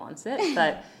one really wants it.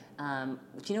 But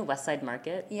do you know West Side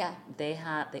Market? Yeah. They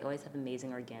always have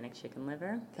amazing organic chicken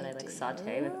liver that I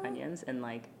saute with onions, and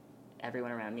like everyone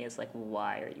around me is like,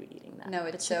 "Why are you eating that?" No,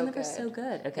 it's so good. Chicken liver's so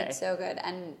good. Okay. It's so good,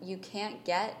 and you can't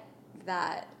get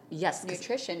that. Yes,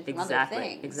 nutrition from exactly, other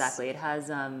things. Exactly. It has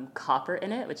copper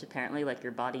in it, which apparently like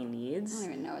your body needs. I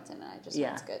don't even know what's in it. I just know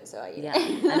it's good, so I eat it.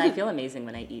 Yeah, and I feel amazing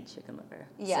when I eat chicken liver.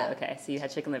 Yeah. So, okay, so you had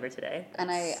chicken liver today.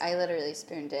 And I literally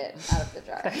spooned it out of the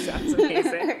jar. That sounds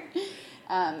amazing.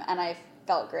 And I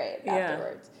felt great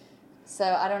afterwards. So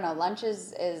I don't know. Lunch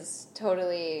is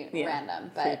totally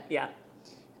random, but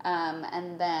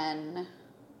and then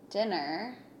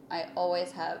dinner. I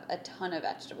always have a ton of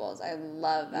vegetables. I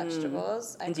love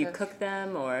vegetables. And do you cook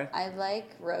them or? I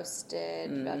like roasted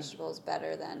vegetables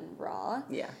better than raw.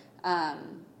 Yeah.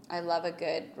 I love a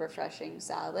good refreshing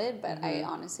salad, but I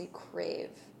honestly crave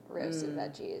roasted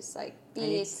veggies like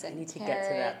beets and carrots. I need to get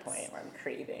to that point where I'm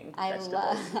craving vegetables.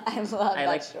 I love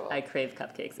vegetables. I crave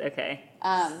cupcakes. Okay.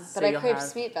 But I crave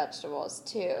sweet vegetables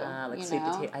too. Like sweet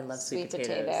potato. I love sweet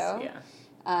potatoes.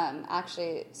 Yeah.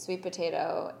 Actually, sweet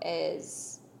potato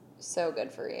is so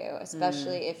good for you,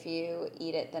 especially if you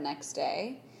eat it the next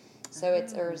day. So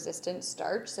it's a resistant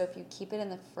starch. So if you keep it in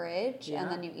the fridge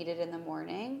and then you eat it in the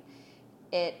morning,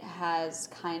 it has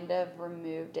kind of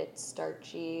removed its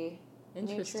starchy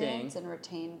nutrients and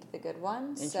retained the good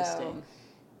ones. So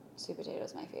sweet potato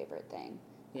is my favorite thing.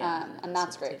 Yeah, and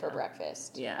that's great for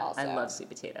breakfast. Yeah, also. I love sweet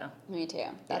potato. Me too.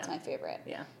 That's my favorite.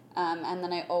 Yeah. And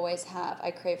then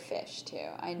I crave fish too.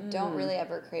 I don't really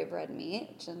ever crave red meat,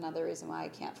 which is another reason why I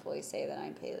can't fully say that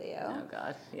I'm paleo. Oh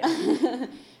God, yeah.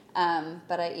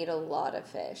 But I eat a lot of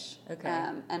fish. Okay.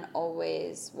 And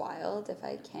always wild if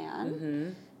I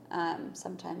can.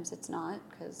 Sometimes it's not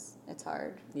because it's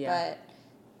hard. Yeah.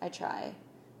 But I try.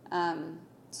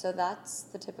 So that's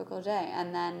the typical day.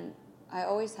 And then I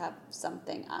always have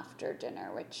something after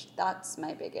dinner, which that's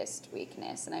my biggest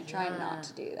weakness, and I try not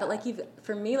to do that. But like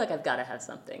for me, like I've got to have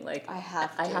something. Like I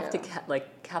have to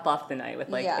cap off the night with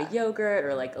like a yogurt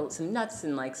or like some nuts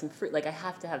and like some fruit. Like I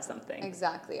have to have something.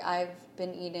 Exactly. I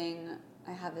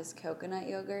have this coconut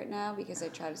yogurt now because I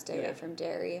try to stay away from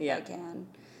dairy if I can.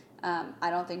 I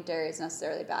don't think dairy is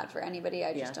necessarily bad for anybody.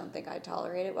 I just don't think I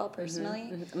tolerate it well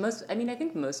personally. I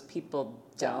think most people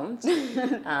don't.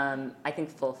 I think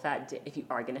full fat, if you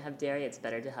are going to have dairy, it's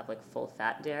better to have like full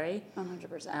fat dairy.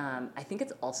 100%. I think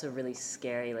it's also really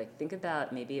scary. Like think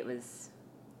about maybe it was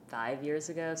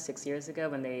 6 years ago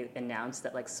when they announced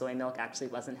that like soy milk actually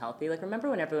wasn't healthy. Like remember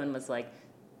when everyone was like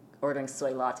ordering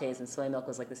soy lattes and soy milk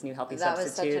was like this new healthy substitute. That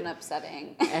was such an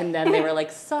upsetting. And then they were like,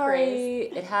 sorry,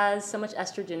 it has so much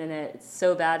estrogen in it. It's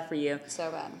so bad for you. So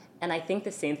bad. And I think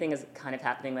the same thing is kind of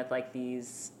happening with like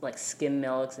these like skim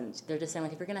milks, and they're just saying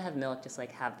like if you're gonna have milk, just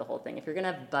like have the whole thing. If you're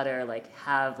gonna have butter, like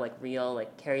have like real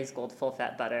like Kerry's Gold full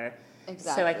fat butter.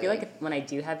 Exactly. So I feel like when I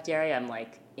do have dairy, I'm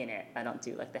like in it. I don't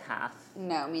do like the half.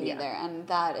 No, me neither. And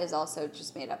that is also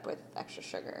just made up with extra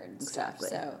sugar and stuff.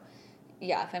 So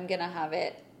yeah, if I'm gonna have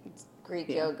it, it's Greek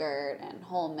yogurt and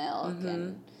whole milk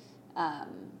and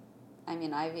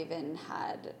I've even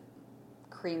had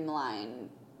cream line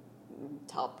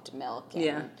topped milk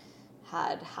and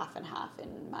had half and half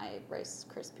in my Rice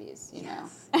Krispies, you know.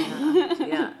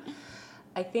 Yeah.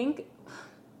 I think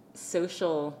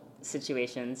social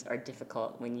situations are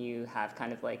difficult when you have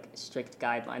kind of like strict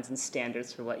guidelines and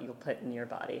standards for what you'll put in your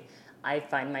body. I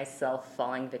find myself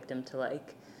falling victim to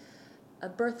like a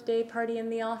birthday party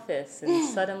in the office, and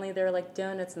suddenly there are like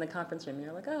donuts in the conference room, and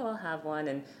you're like, oh, I'll have one.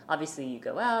 And obviously you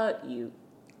go out, you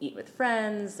eat with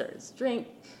friends, there's drink.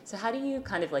 So how do you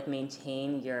kind of like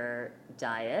maintain your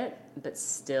diet but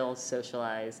still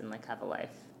socialize and like have a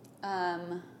life?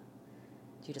 Do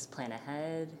you just plan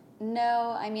ahead?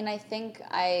 No, I think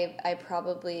I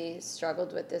probably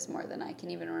struggled with this more than I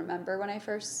can even remember when I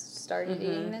first started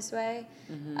eating this way.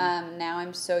 Now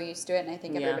I'm so used to it, and I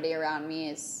think everybody around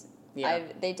me is.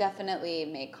 They definitely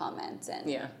make comments,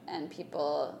 and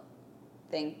people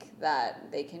think that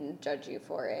they can judge you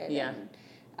for it. Yeah.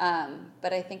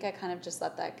 But I think I kind of just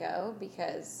let that go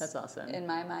because that's awesome. In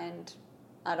my mind,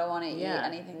 I don't want to eat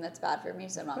anything that's bad for me,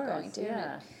 so I'm not going to.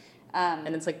 Yeah.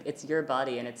 And it's like, it's your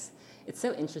body, and it's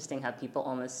so interesting how people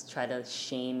almost try to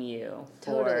shame you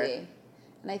for... Totally.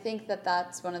 And I think that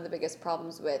that's one of the biggest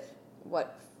problems with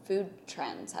what food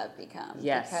trends have become.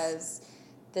 Yes. Because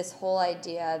this whole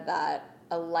idea that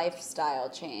a lifestyle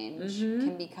change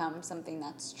can become something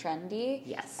that's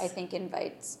trendy, I think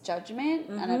invites judgment,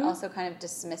 and it also kind of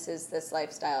dismisses this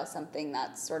lifestyle as something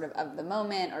that's sort of the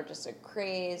moment or just a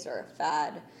craze or a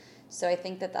fad. So I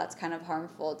think that that's kind of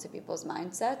harmful to people's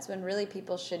mindsets when really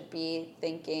people should be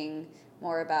thinking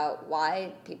more about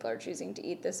why people are choosing to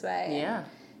eat this way. Yeah.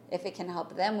 If it can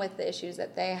help them with the issues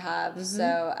that they have.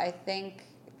 So I think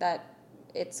that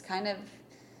it's kind of,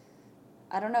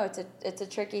 I don't know, it's a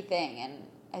tricky thing, and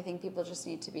I think people just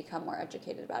need to become more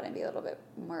educated about it and be a little bit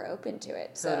more open to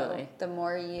it. Totally. So the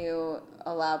more you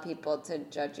allow people to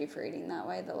judge you for eating that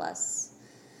way, the less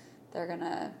they're going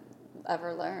to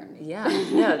ever learn. Yeah,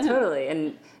 no, totally.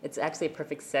 And it's actually a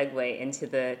perfect segue into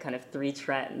the kind of 3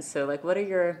 trends. So, like, what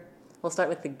are we'll start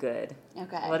with the good.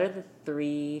 Okay. What are the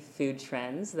 3 food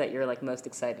trends that you're, like, most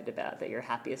excited about, that you're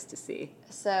happiest to see?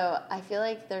 So I feel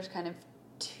like there's kind of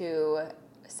 2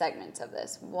 segments of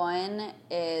this. One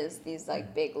is these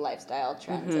like big lifestyle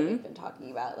trends that we've been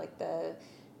talking about, like the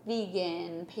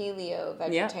vegan, paleo,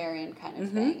 vegetarian kind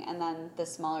of thing, and then the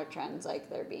smaller trends like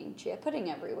there being chia pudding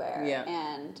everywhere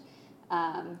and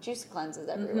juice cleanses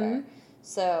everywhere.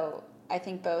 So I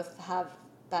think both have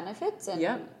benefits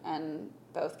and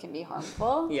both can be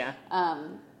harmful.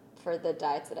 For the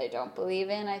diets that I don't believe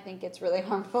in, I think it's really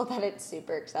harmful that it's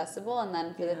super accessible, and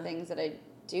then for the things that I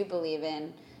do believe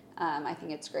in, I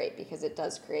think it's great because it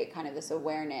does create kind of this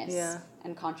awareness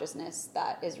and consciousness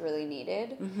that is really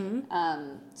needed.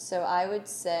 So I would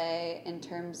say in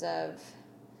terms of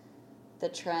the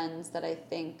trends that I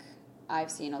think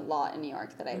I've seen a lot in New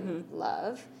York that I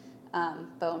love,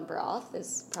 bone broth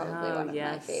is probably one of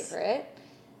my favorite.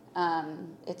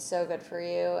 It's so good for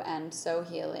you and so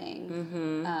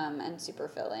healing and super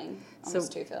filling,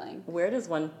 almost too filling. Where does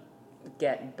one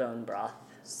get bone broth?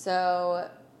 So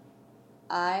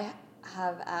I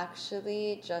have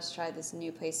actually just tried this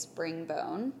new place, Spring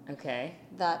Bone. Okay.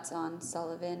 That's on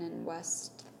Sullivan and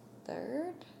West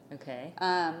 3rd. Okay.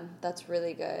 That's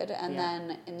really good. And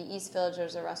then in the East Village,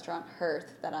 there's a restaurant,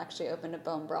 Hearth, that actually opened a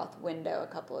bone broth window a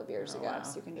couple of years ago. Wow.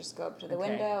 So you can just go up to the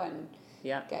window and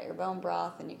get your bone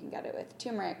broth, and you can get it with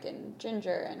turmeric and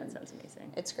ginger. And that sounds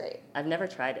amazing. It's great. I've never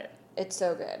tried it. It's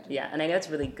so good. Yeah, and I know it's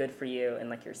really good for you and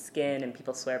like your skin, and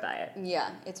people swear by it. Yeah,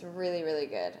 it's really, really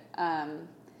good.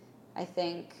 I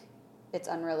think it's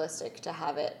unrealistic to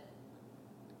have it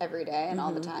every day and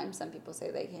all the time. Some people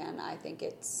say they can. I think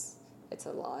it's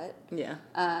a lot. Yeah.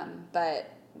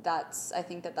 But I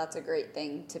think that's a great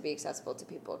thing to be accessible to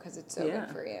people because it's so good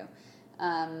for you.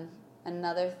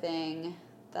 Another thing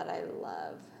that I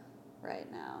love right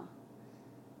now,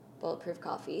 Bulletproof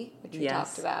Coffee, which we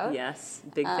talked about. Yes,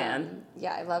 big fan.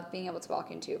 Yeah, I love being able to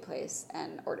walk into a place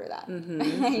and order that.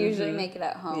 I usually make it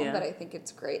at home, but I think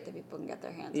it's great that people can get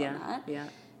their hands on that. Yeah.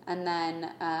 And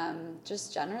then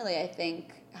just generally, I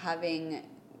think having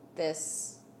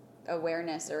this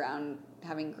awareness around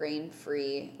having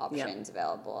grain-free options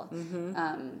available.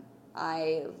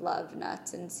 I love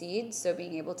nuts and seeds, so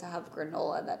being able to have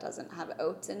granola that doesn't have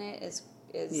oats in it is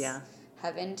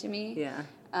heaven to me. Yeah.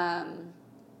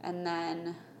 And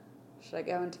then, should I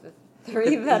go into the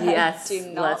 3 that I do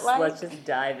not like? Let's just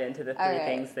dive into the 3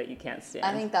 things that you can't stand.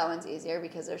 I think that one's easier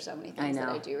because there's so many things that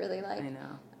I do really like. I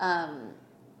know.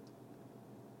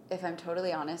 If I'm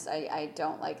totally honest, I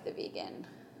don't like the vegan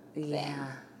thing.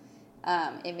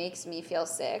 Yeah. It makes me feel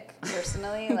sick,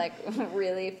 personally, like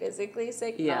really physically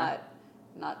sick,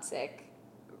 not sick.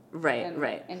 Right.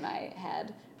 In my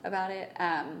head about it.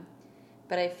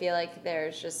 But I feel like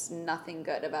there's just nothing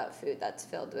good about food that's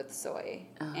filled with soy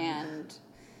and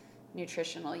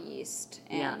nutritional yeast,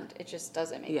 and it just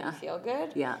doesn't make me feel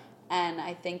good. Yeah. And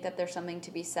I think that there's something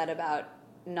to be said about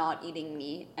not eating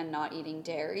meat and not eating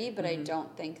dairy, but I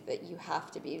don't think that you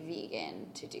have to be vegan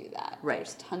to do that. Right.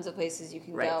 There's tons of places you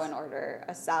can go and order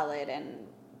a salad and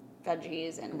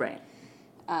veggies and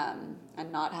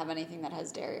and not have anything that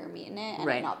has dairy or meat in it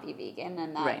and not be vegan,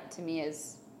 and that to me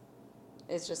is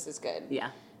just as good. Yeah.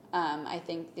 I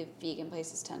think the vegan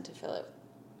places tend to fill it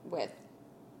with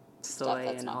soy stuff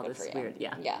that's and not all good this for you. Weird.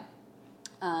 Yeah. Yeah.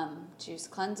 Juice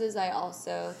cleanses I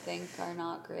also think are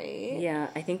not great. Yeah,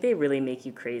 I think they really make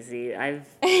you crazy. I've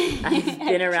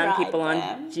been around people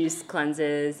on juice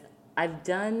cleanses. I've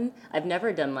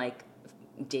never done like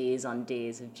days on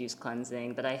days of juice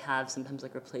cleansing, but I have sometimes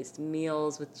like replaced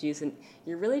meals with juice, and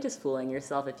you're really just fooling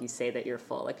yourself if you say that you're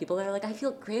full. Like people that are like, I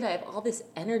feel great, I have all this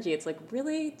energy. It's like,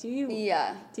 really? Do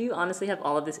you honestly have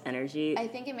all of this energy? I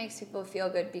think it makes people feel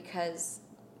good because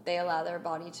they allow their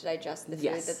body to digest the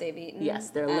food that they've eaten.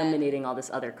 Yes, they're eliminating all this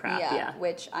other crap. Yeah,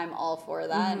 which I'm all for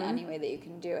that in any way that you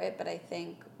can do it. But I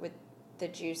think with the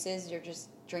juices, you're just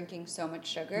drinking so much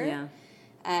sugar. Yeah.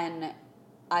 And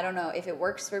I don't know if it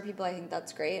works for people. I think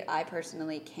that's great. I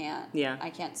personally can't. Yeah. I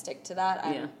can't stick to that.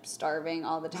 I'm starving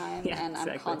all the time, and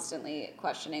I'm constantly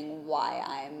questioning why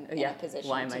I'm in a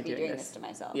position to be doing this to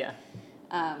myself. Yeah.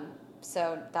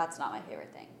 So that's not my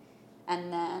favorite thing.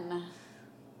 And then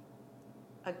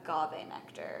agave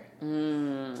nectar.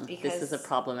 Because this is a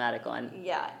problematic one.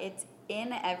 Yeah, it's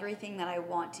in everything that I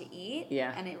want to eat.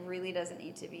 Yeah. And it really doesn't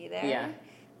need to be there. Yeah.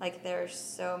 Like, there's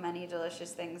so many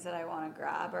delicious things that I want to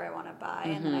grab or I want to buy,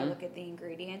 and then I look at the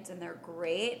ingredients, and they're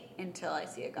great until I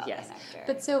see agave nectar.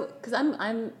 But so, because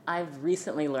I've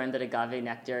recently learned that agave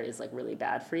nectar is, like, really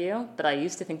bad for you, but I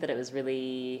used to think that it was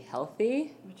really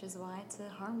healthy. Which is why it's a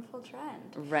harmful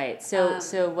trend. Right. So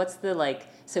what's the, like,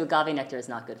 so agave nectar is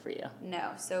not good for you?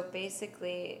 No. So,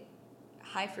 basically,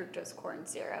 high fructose corn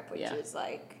syrup, which is,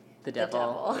 like, the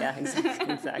devil. Yeah,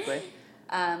 exactly.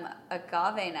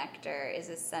 Agave nectar is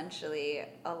essentially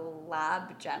a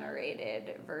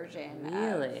lab-generated version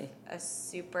of a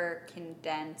super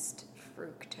condensed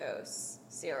fructose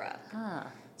syrup. Huh.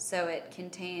 So it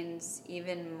contains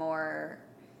even more,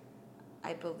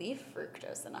 I believe,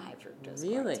 fructose than a high fructose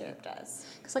corn syrup does.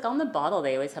 Because like on the bottle,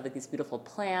 they always have like these beautiful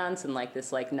plants and like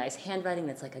this like nice handwriting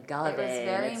that's like agave. It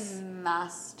was very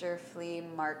masterfully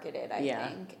marketed, I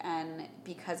think, and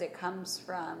because it comes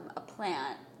from a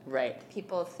plant. Right.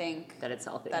 People think that it's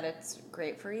healthy, that it's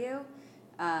great for you,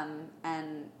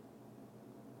 and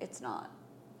it's not.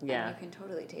 Yeah. And you can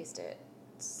totally taste it.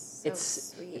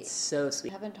 It's sweet. It's so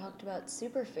sweet. We haven't talked about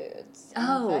superfoods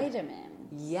and vitamins.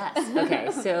 Yes.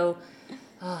 Okay. So,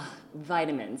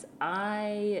 vitamins.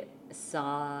 I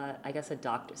saw, I guess, an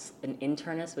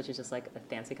internist, which is just like a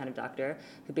fancy kind of doctor,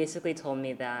 who basically told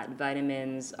me that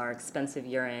vitamins are expensive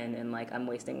urine and like I'm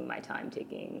wasting my time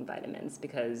taking vitamins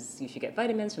because you should get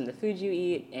vitamins from the food you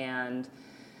eat, and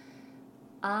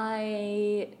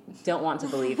I don't want to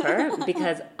believe her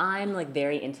because I'm like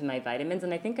very into my vitamins,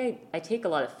 and I think I take a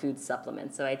lot of food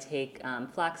supplements. So I take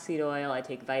flaxseed oil, I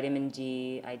take vitamin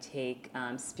D, I take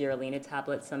spirulina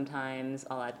tablets sometimes.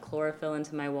 I'll add chlorophyll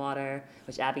into my water,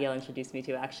 which Abigail introduced me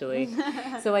to actually.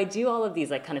 So I do all of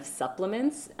these like kind of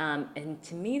supplements, and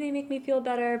to me they make me feel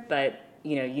better. But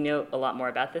you know a lot more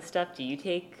about this stuff. Do you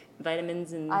take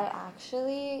vitamins? And I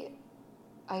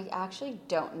actually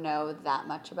don't know that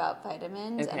much about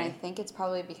vitamins, and I think it's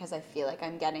probably because I feel like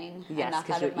I'm getting enough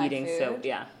out of my food.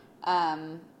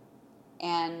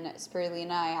 And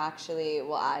spirulina I actually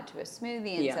will add to a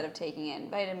smoothie instead of taking it in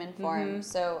vitamin form.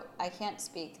 So I can't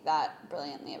speak that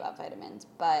brilliantly about vitamins,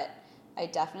 but I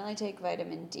definitely take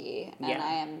vitamin D, and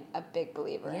I am a big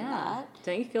believer in that.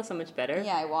 Don't you feel so much better?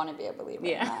 Yeah, I want to be a believer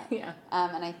in that. Yeah.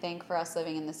 And I think for us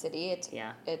living in the city,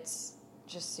 it's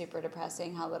just super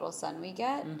depressing how little sun we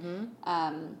get. And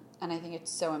I think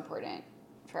it's so important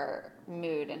for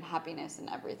mood and happiness and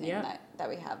everything that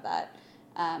we have that.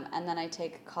 And then I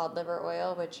take cod liver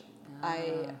oil, which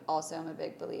I also am a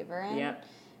big believer in.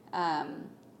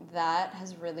 That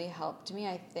has really helped me,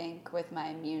 I think, with my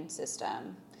immune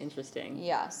system. Interesting.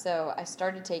 Yeah, so I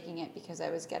started taking it because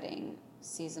I was getting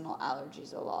seasonal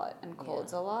allergies a lot and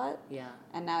colds a lot. Yeah.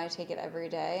 And now I take it every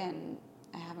day, and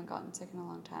I haven't gotten sick in a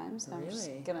long time, so I'm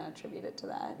just going to attribute it to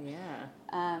that. Yeah.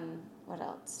 What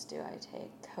else do I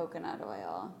take? Coconut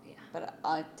oil. Yeah. But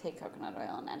I'll take coconut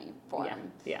oil in any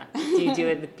form. Yeah. Do you do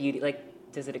it with beauty, like,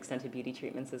 does it extend to beauty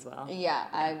treatments as well? Yeah,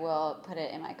 I will put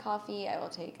it in my coffee. I will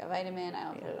take a vitamin. I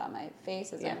will put it on my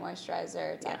face as a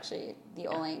moisturizer. It's actually the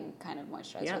only kind of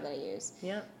moisturizer that I use.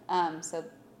 Yeah. So. Do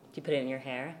you put it in your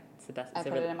hair? It's the best. I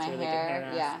put it in my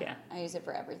hair. Yeah. I use it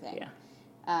for everything. Yeah.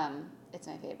 It's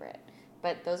my favorite.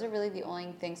 But those are really the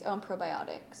only things. Oh, and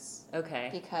probiotics. Okay.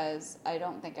 Because I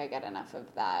don't think I get enough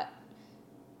of that.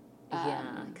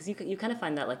 Because you kind of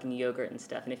find that like in yogurt and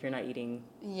stuff, and if you're not eating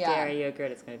dairy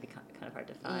yogurt, it's going to be kind of hard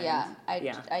to find.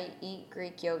 I eat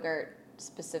Greek yogurt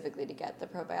specifically to get the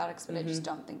probiotics, but I just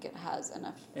don't think it has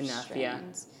enough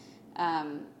strains.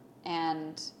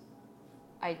 And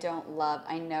I don't love.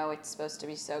 I know it's supposed to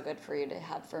be so good for you to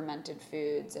have fermented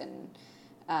foods and.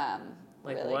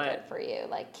 Like really what? Good for you,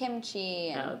 like kimchi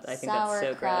and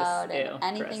sauerkraut, and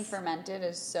anything fermented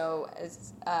is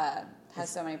has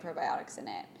so many probiotics in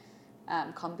it.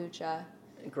 Kombucha.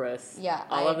 gross. Yeah,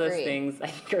 all I of those agree. things I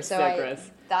think are so gross.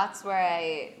 That's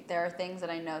where there are things that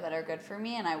I know that are good for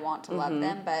me and I want to love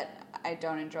them, but I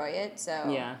don't enjoy it. So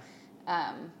Yeah.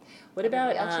 What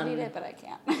everybody about else should eat it, but I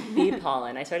can't. bee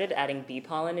pollen? I started adding bee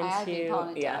pollen into, I add bee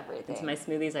pollen into everything. into my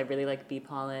smoothies. I really like bee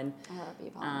pollen. I love bee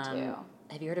pollen too.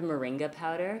 Have you heard of moringa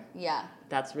powder? Yeah.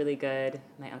 That's really good.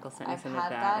 My uncle sent me I've some had of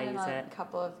that. that I in use a it.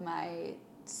 couple of my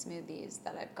smoothies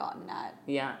that I've gotten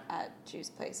at juice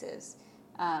places.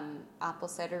 Apple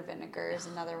cider vinegar is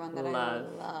another one that I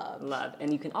love. Love.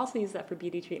 And you can also use that for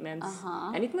beauty treatments.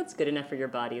 Anything that's good enough for your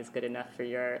body is good enough for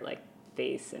your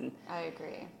face. And I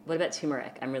agree. what about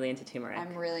turmeric? I'm really into turmeric.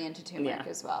 I'm really into turmeric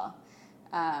as well.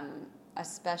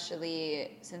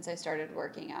 Especially since I started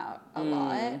working out a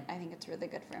lot. I think it's really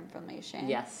good for inflammation.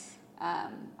 Yes.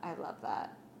 I love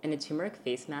that. And a turmeric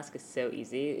face mask is so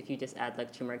easy. If you just add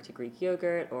turmeric to Greek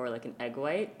yogurt or an egg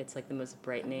white, it's the most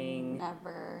brightening.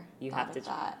 Never. You have to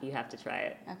try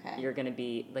it. Okay. You're gonna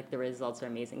be the results are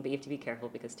amazing, but you have to be careful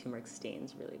because turmeric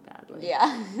stains really badly. Yeah.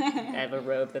 I have a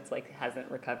robe that's hasn't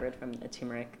recovered from a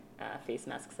turmeric face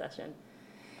mask session.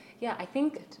 Yeah, I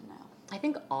think. Good to know. I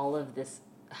think all of this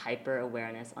hyper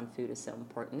awareness on food is so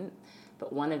important.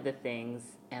 But one of the things,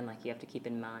 and you have to keep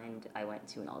in mind, I went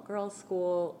to an all-girls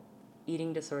school.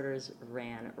 Eating disorders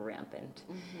ran rampant.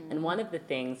 And one of the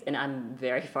things, and I'm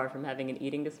very far from having an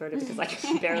eating disorder because I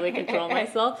can barely control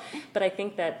myself, but I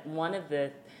think that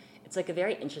it's a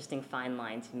very interesting fine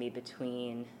line to me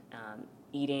between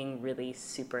eating really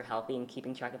super healthy and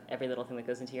keeping track of every little thing that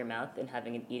goes into your mouth and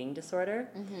having an eating disorder.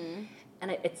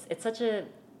 And it's such a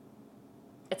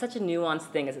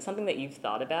nuanced thing. Is it something that you've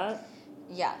thought about?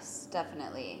 Yes,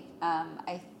 definitely.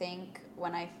 I think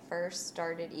when I first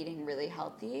started eating really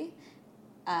healthy,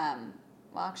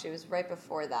 actually it was right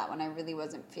before that when I really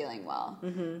wasn't feeling well.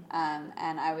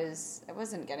 And I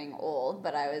wasn't getting old,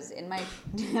 but I was in my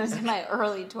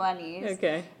early 20s.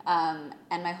 Okay.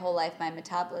 And my whole life my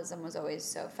metabolism was always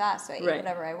so fast, so I ate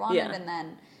whatever I wanted, and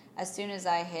then as soon as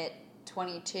I hit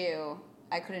 22,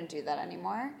 I couldn't do that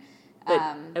anymore.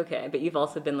 But you've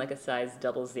also been a size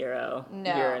 00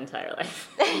 your entire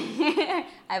life.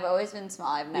 I've always been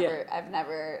small. I've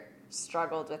never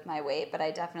struggled with my weight, but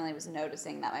I definitely was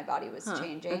noticing that my body was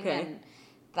changing and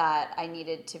that I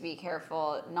needed to be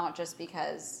careful, not just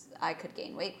because I could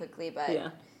gain weight quickly,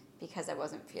 but because I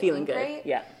wasn't feeling good. Great.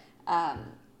 Yeah.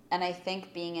 And I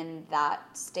think being in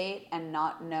that state and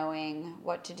not knowing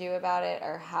what to do about it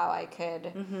or how I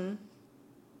could...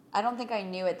 I don't think I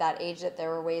knew at that age that there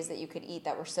were ways that you could eat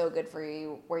that were so good for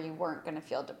you where you weren't going to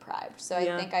feel deprived. So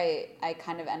I think I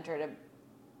kind of entered a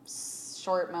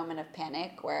short moment of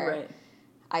panic where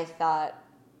I thought,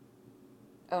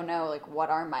 oh no, what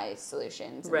are my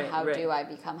solutions? And how do I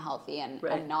become healthy and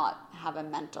not have a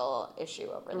mental issue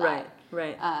over that?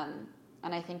 Right.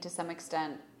 And I think to some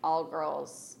extent, all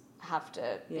girls have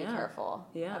to be careful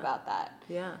about that.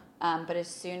 Yeah. But as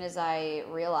soon as I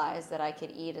realized that I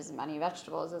could eat as many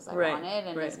vegetables as I wanted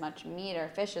and as much meat or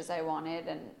fish as I wanted,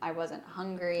 and I wasn't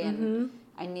hungry and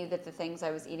I knew that the things I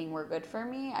was eating were good for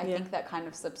me, I think that kind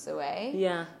of slips away.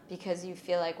 Yeah. Because you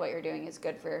feel like what you're doing is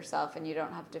good for yourself and you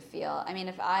don't have to feel... I mean,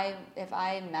 if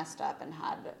I messed up and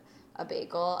had a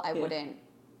bagel, I wouldn't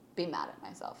be mad at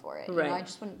myself for it. I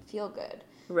just wouldn't feel good.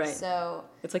 Right. So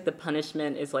it's the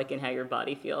punishment is in how your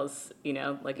body feels, it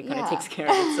kind of takes care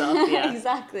of itself. Yeah.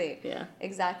 Exactly. Yeah.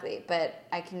 Exactly. But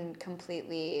I can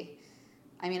completely...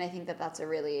 I mean, I think it's a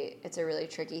really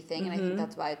tricky thing, and I think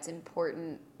that's why it's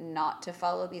important not to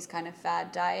follow these kind of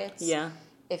fad diets. Yeah.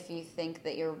 If you think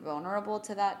that you're vulnerable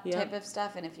to that type of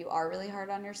stuff, and if you are really hard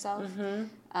on yourself,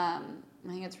 I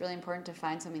think it's really important to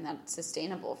find something that's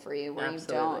sustainable for you, where you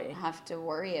don't have to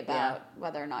worry about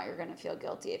whether or not you're going to feel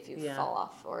guilty if you fall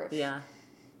off, or if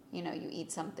you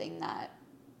eat something that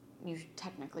you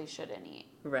technically shouldn't eat.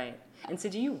 Right. And so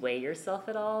do you weigh yourself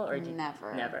at all? Or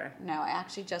Never. Never? No, I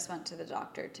actually just went to the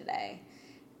doctor today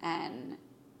and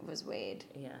was weighed.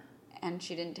 Yeah. And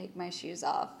she didn't take my shoes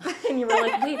off. And you were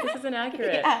like, wait, this isn't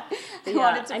accurate. I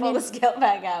wanted to pull the scale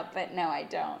bag out, but no, I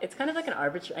don't. It's kind of an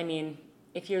arbitrary... I mean,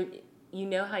 if you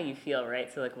know how you feel,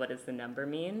 right? So, what does the number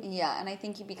mean? Yeah, and I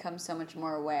think you become so much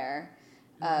more aware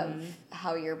of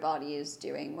how your body is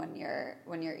doing when you're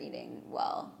eating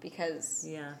well, because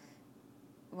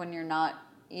when you're not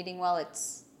eating well,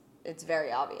 it's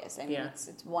very obvious. I mean,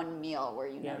 it's one meal where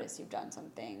you notice you've done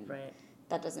something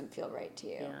that doesn't feel right to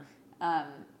you. Yeah.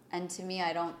 And to me,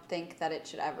 I don't think that it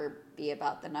should ever be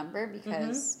about the number,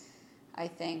 because I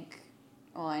think,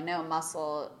 well, I know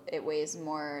muscle, it weighs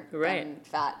more than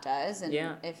fat does. And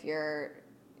if you're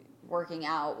working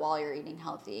out while you're eating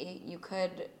healthy, you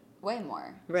could weigh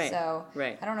more. Right. So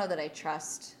I don't know that I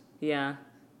trust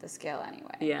the scale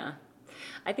anyway. Yeah.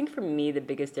 I think for me, the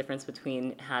biggest difference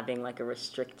between having like a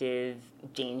restrictive,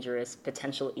 dangerous,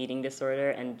 potential eating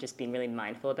disorder and just being really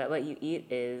mindful about what you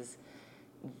eat is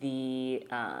the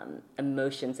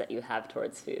emotions that you have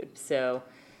towards food. So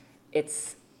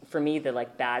it's, for me, the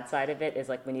like bad side of it is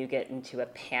like when you get into a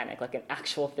panic, like an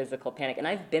actual physical panic. And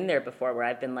I've been there before where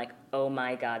I've been like, oh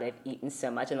my God, I've eaten so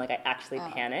much. And like I actually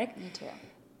panic. Me too.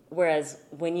 Whereas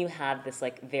when you have this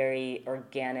like very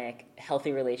organic,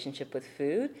 healthy relationship with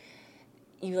food,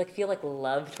 you like feel like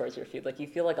love towards your food. Like you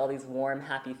feel like all these warm,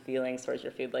 happy feelings towards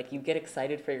your food. Like you get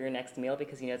excited for your next meal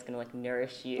because you know it's going to like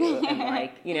nourish you, and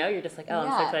like you know you're just like, oh,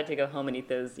 I'm so excited to go home and eat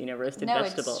those roasted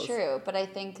vegetables. No, it's true. But I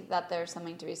think that there's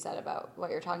something to be said about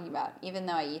what you're talking about. Even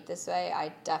though I eat this way,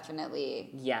 I definitely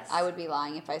I would be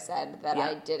lying if I said that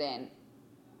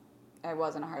I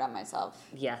wasn't hard on myself.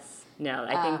 Yes. No,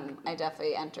 I think I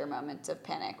definitely enter moments of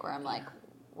panic where I'm like,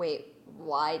 wait,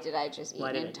 why did I just eat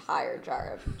an entire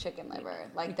jar of chicken liver?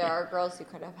 Like, there are girls who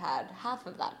could have had half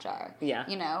of that jar,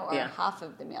 you know, or half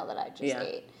of the meal that I just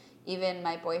ate. Even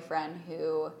my boyfriend,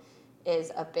 who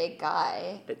is a big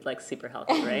guy. But, like, super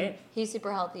healthy, right? He's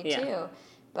super healthy, too.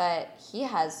 But he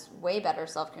has way better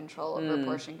self-control over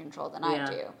portion control than I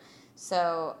do.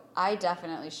 So I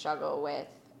definitely struggle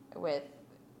with,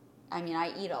 I mean,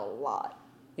 I eat a lot.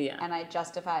 Yeah. And I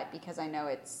justify it because I know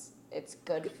it's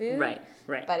good food. Right.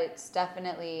 But it's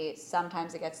definitely,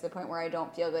 sometimes it gets to the point where I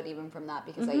don't feel good even from that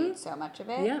because I eat so much of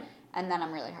it. Yeah. And then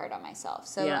I'm really hard on myself.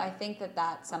 So I think that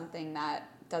that's something that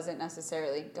doesn't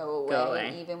necessarily go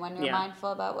away. Even when you're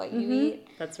mindful about what you eat.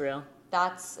 That's real.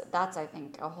 That's I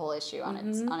think a whole issue on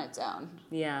its own.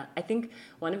 Yeah. I think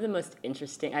one of the most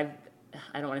interesting, I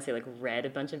don't want to say like read a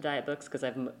bunch of diet books because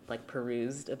I've like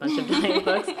perused a bunch of diet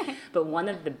books, but one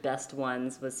of the best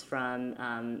ones was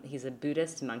from, he's a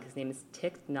Buddhist monk. His name is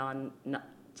Thich Nhat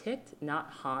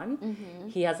Hanh.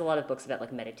 He has a lot of books about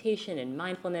like meditation and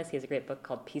mindfulness. He has a great book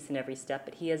called Peace in Every Step,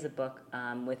 but he has a book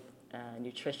with a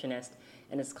nutritionist,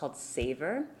 and it's called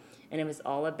Savor. And it was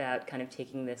all about kind of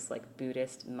taking this like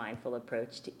Buddhist mindful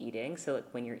approach to eating. So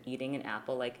like when you're eating an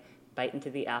apple, like bite into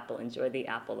the apple, enjoy the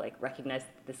apple, like recognize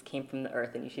that this came from the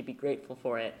earth and you should be grateful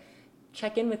for it.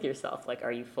 Check in with yourself. Like,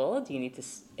 are you full? Do you need to...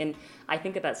 And I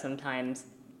think about sometimes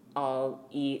I'll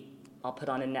put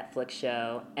on a Netflix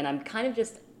show and I'm kind of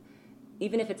just,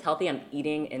 even if it's healthy, I'm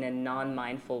eating in a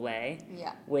non-mindful way.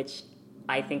 Yeah. Which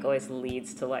I think always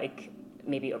leads to like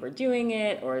maybe overdoing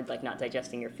it or like not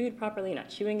digesting your food properly, not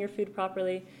chewing your food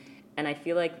properly. And I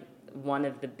feel like one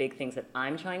of the big things that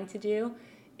I'm trying to do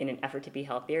in an effort to be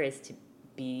healthier is to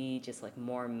be just like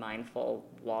more mindful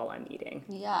while I'm eating.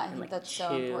 Yeah, I think like that's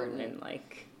so important.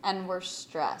 And we're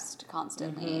stressed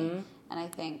constantly. And I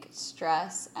think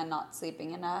stress and not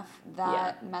sleeping enough,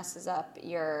 that messes up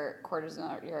your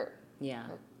cortisol, your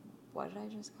what did I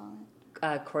just call it?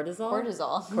 Cortisol.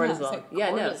 Cortisol.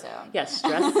 Yeah,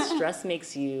 stress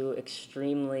makes you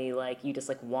extremely like you just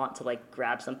like want to like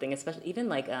grab something, especially even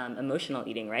like emotional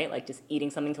eating, right? Like just eating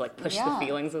something to like push the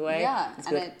feelings away. Yeah,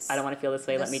 and like, I don't want to feel this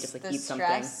way. Let me just like eat something.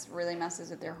 The stress really messes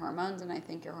with your hormones, and I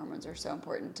think your hormones are so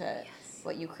important to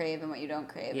what you crave and what you don't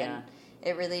crave. Yeah. And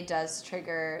it really does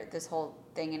trigger this whole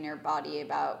thing in your body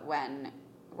about when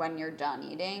you're done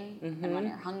eating and when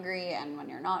you're hungry and when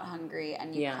you're not hungry,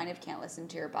 and you kind of can't listen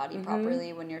to your body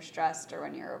properly when you're stressed or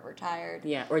when you're overtired.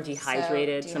 Yeah, or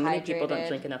dehydrated. So many people don't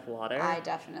drink enough water. I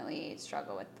definitely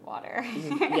struggle with water.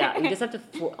 Yeah, you just have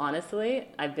to, honestly,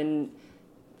 I've been,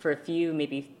 for a few,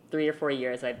 maybe 3 or 4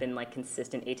 years, I've been like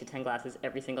consistent 8 to 10 glasses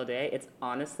every single day. It's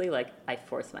honestly like I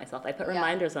force myself. I put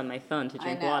reminders on my phone to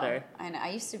drink water. I know. I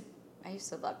used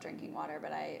to love drinking water,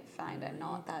 but I find I'm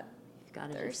not that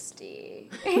thirsty.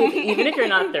 Even if you're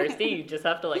not thirsty, you just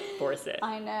have to like force it.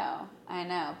 I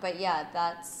know. But yeah,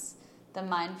 the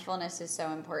mindfulness is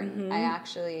so important. I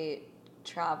actually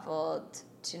traveled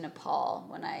to Nepal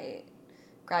when I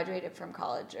graduated from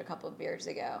college a couple of years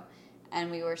ago, and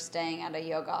we were staying at a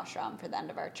yoga ashram for the end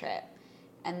of our trip,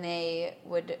 and they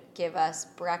would give us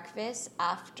breakfast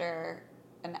after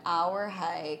an hour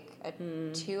hike, a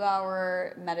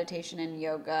 2-hour meditation and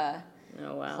yoga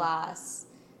class.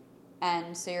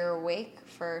 And so you're awake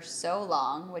for so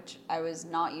long, which I was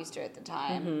not used to at the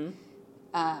time,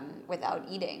 without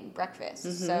eating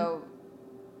breakfast. So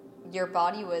your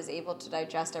body was able to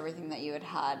digest everything that you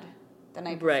had the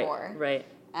night before. Right.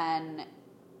 And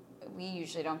we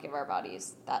usually don't give our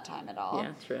bodies that time at all.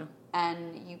 Yeah, true.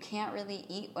 And you can't really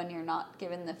eat when you're not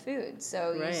given the food.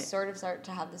 So you sort of start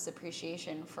to have this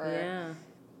appreciation for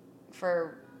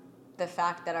the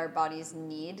fact that our bodies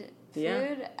need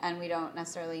food, and we don't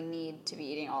necessarily need to be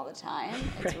eating all the time.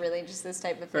 It's really just this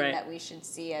type of thing that we should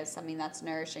see as something that's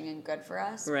nourishing and good for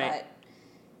us.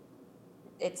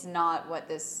 it's not what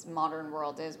this modern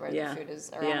world is where the food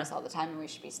is around us all the time and we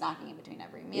should be snacking in between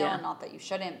every meal. Not that you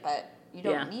shouldn't, but you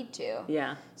don't need to.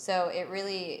 Yeah. So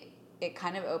it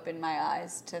kind of opened my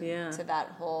eyes to that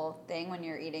whole thing when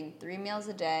you're eating 3 meals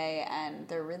a day and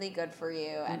they're really good for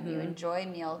you and you enjoy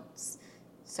meals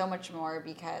so much more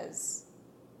because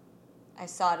I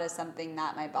saw it as something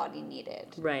that my body needed.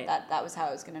 Right. That was how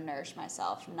I was going to nourish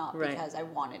myself, not because I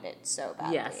wanted it so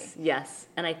badly. Yes.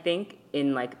 And I think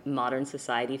in like modern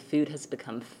society, food has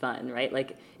become fun, right?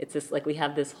 Like it's just like we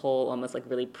have this whole almost like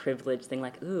really privileged thing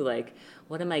like, ooh, like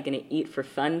what am I going to eat for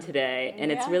fun today?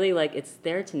 And it's really like it's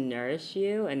there to nourish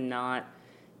you and not,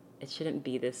 it shouldn't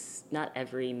be this, not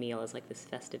every meal is like this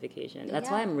festive occasion. That's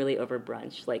why I'm really over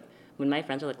brunch. Like when my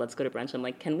friends are like, let's go to brunch, I'm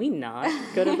like, can we not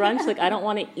go to brunch? Like I don't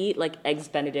want to eat like Eggs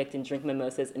Benedict and drink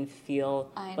mimosas and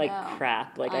feel like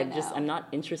crap. Like I'm not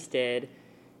interested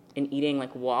in eating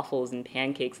like waffles and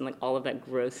pancakes and like all of that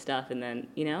gross stuff and then,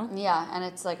 you know? Yeah, and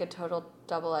it's like a total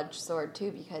double-edged sword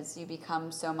too because you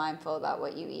become so mindful about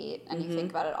what you eat and you think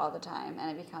about it all the time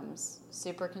and it becomes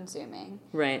super consuming.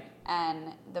 Right.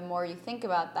 And the more you think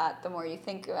about that, the more you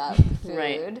think about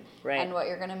food and what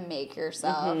you're going to make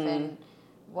yourself and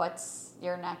what's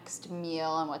your next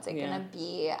meal and what's it going to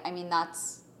be. I mean,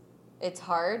 it's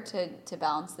hard to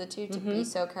balance the two, to be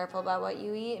so careful about what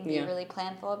you eat and be really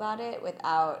planful about it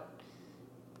without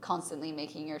constantly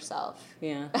making yourself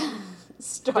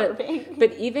starving.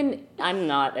 But even I'm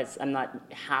not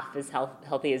half as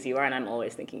healthy as you are, and I'm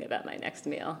always thinking about my next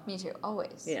meal. Me too,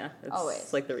 always. Yeah, it's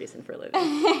always like the reason for living.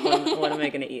 What am I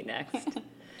going to eat next?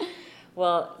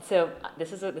 Well, so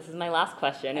this is my last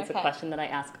question. It's a question that I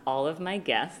ask all of my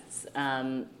guests.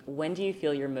 When do you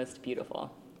feel you're most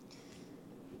beautiful?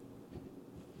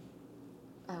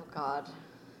 Oh, God.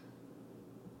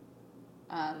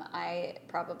 I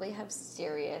probably have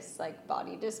serious, like,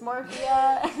 body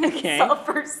dysmorphia and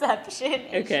self-perception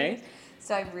issues.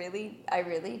 So I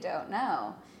really don't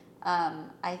know.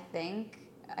 I think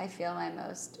I feel my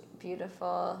most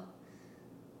beautiful...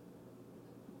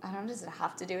 I don't know, does it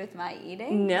have to do with my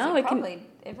eating? No, it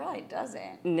probably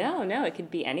doesn't. No, it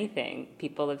could be anything.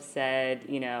 People have said,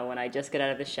 you know, when I just get out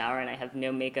of the shower and I have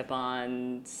no makeup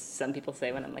on. Some people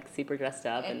say when I'm like super dressed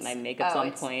up and my makeup's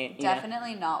on point.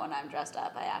 Definitely not when I'm dressed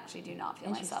up. I actually do not feel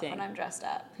myself when I'm dressed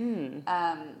up.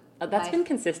 That's been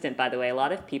consistent, by the way. A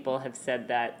lot of people have said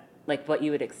that, like, what you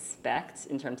would expect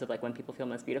in terms of, like, when people feel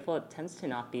most beautiful, it tends to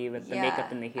not be with the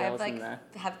makeup and the heels. I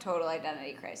have total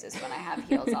identity crisis when I have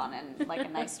heels on and, like, a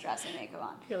nice dress and makeup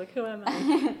on. You're like, who am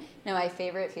I? No, my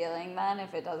favorite feeling then,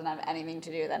 if it doesn't have anything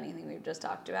to do with anything we've just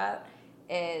talked about,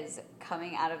 is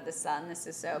coming out of the sun. This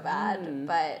is so bad,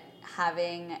 but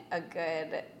having a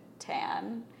good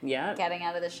tan, getting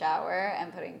out of the shower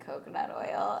and putting coconut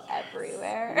oil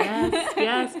everywhere.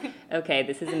 Yes. Okay,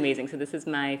 this is amazing. So this is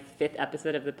my 5th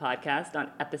episode of the podcast.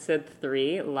 On episode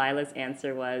 3, Lila's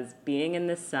answer was being in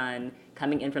the sun,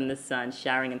 coming in from the sun,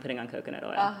 showering and putting on coconut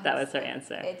oil. That was her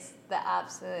answer. It's the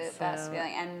absolute best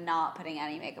feeling, and not putting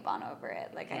any makeup on over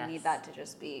it. Like, I need that to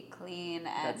just be clean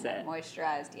and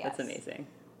moisturized. Yes. That's amazing.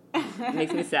 It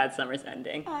makes me sad summer's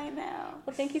ending. I know.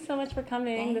 Well, thank you so much for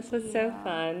coming. This was so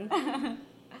fun.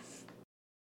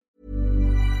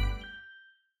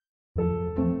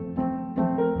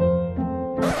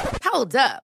 Hold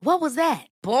up. What was that?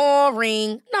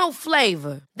 Boring. No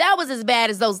flavor. That was as bad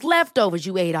as those leftovers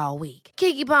you ate all week.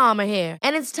 Keke Palmer here,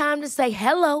 and it's time to say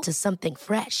hello to something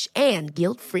fresh and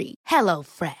guilt-free.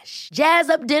 HelloFresh. Jazz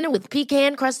up dinner with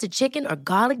pecan-crusted chicken or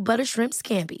garlic butter shrimp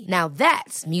scampi. Now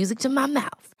that's music to my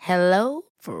mouth.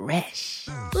 HelloFresh.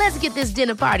 Let's get this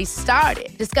dinner party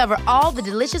started. Discover all the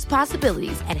delicious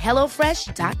possibilities at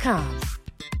HelloFresh.com.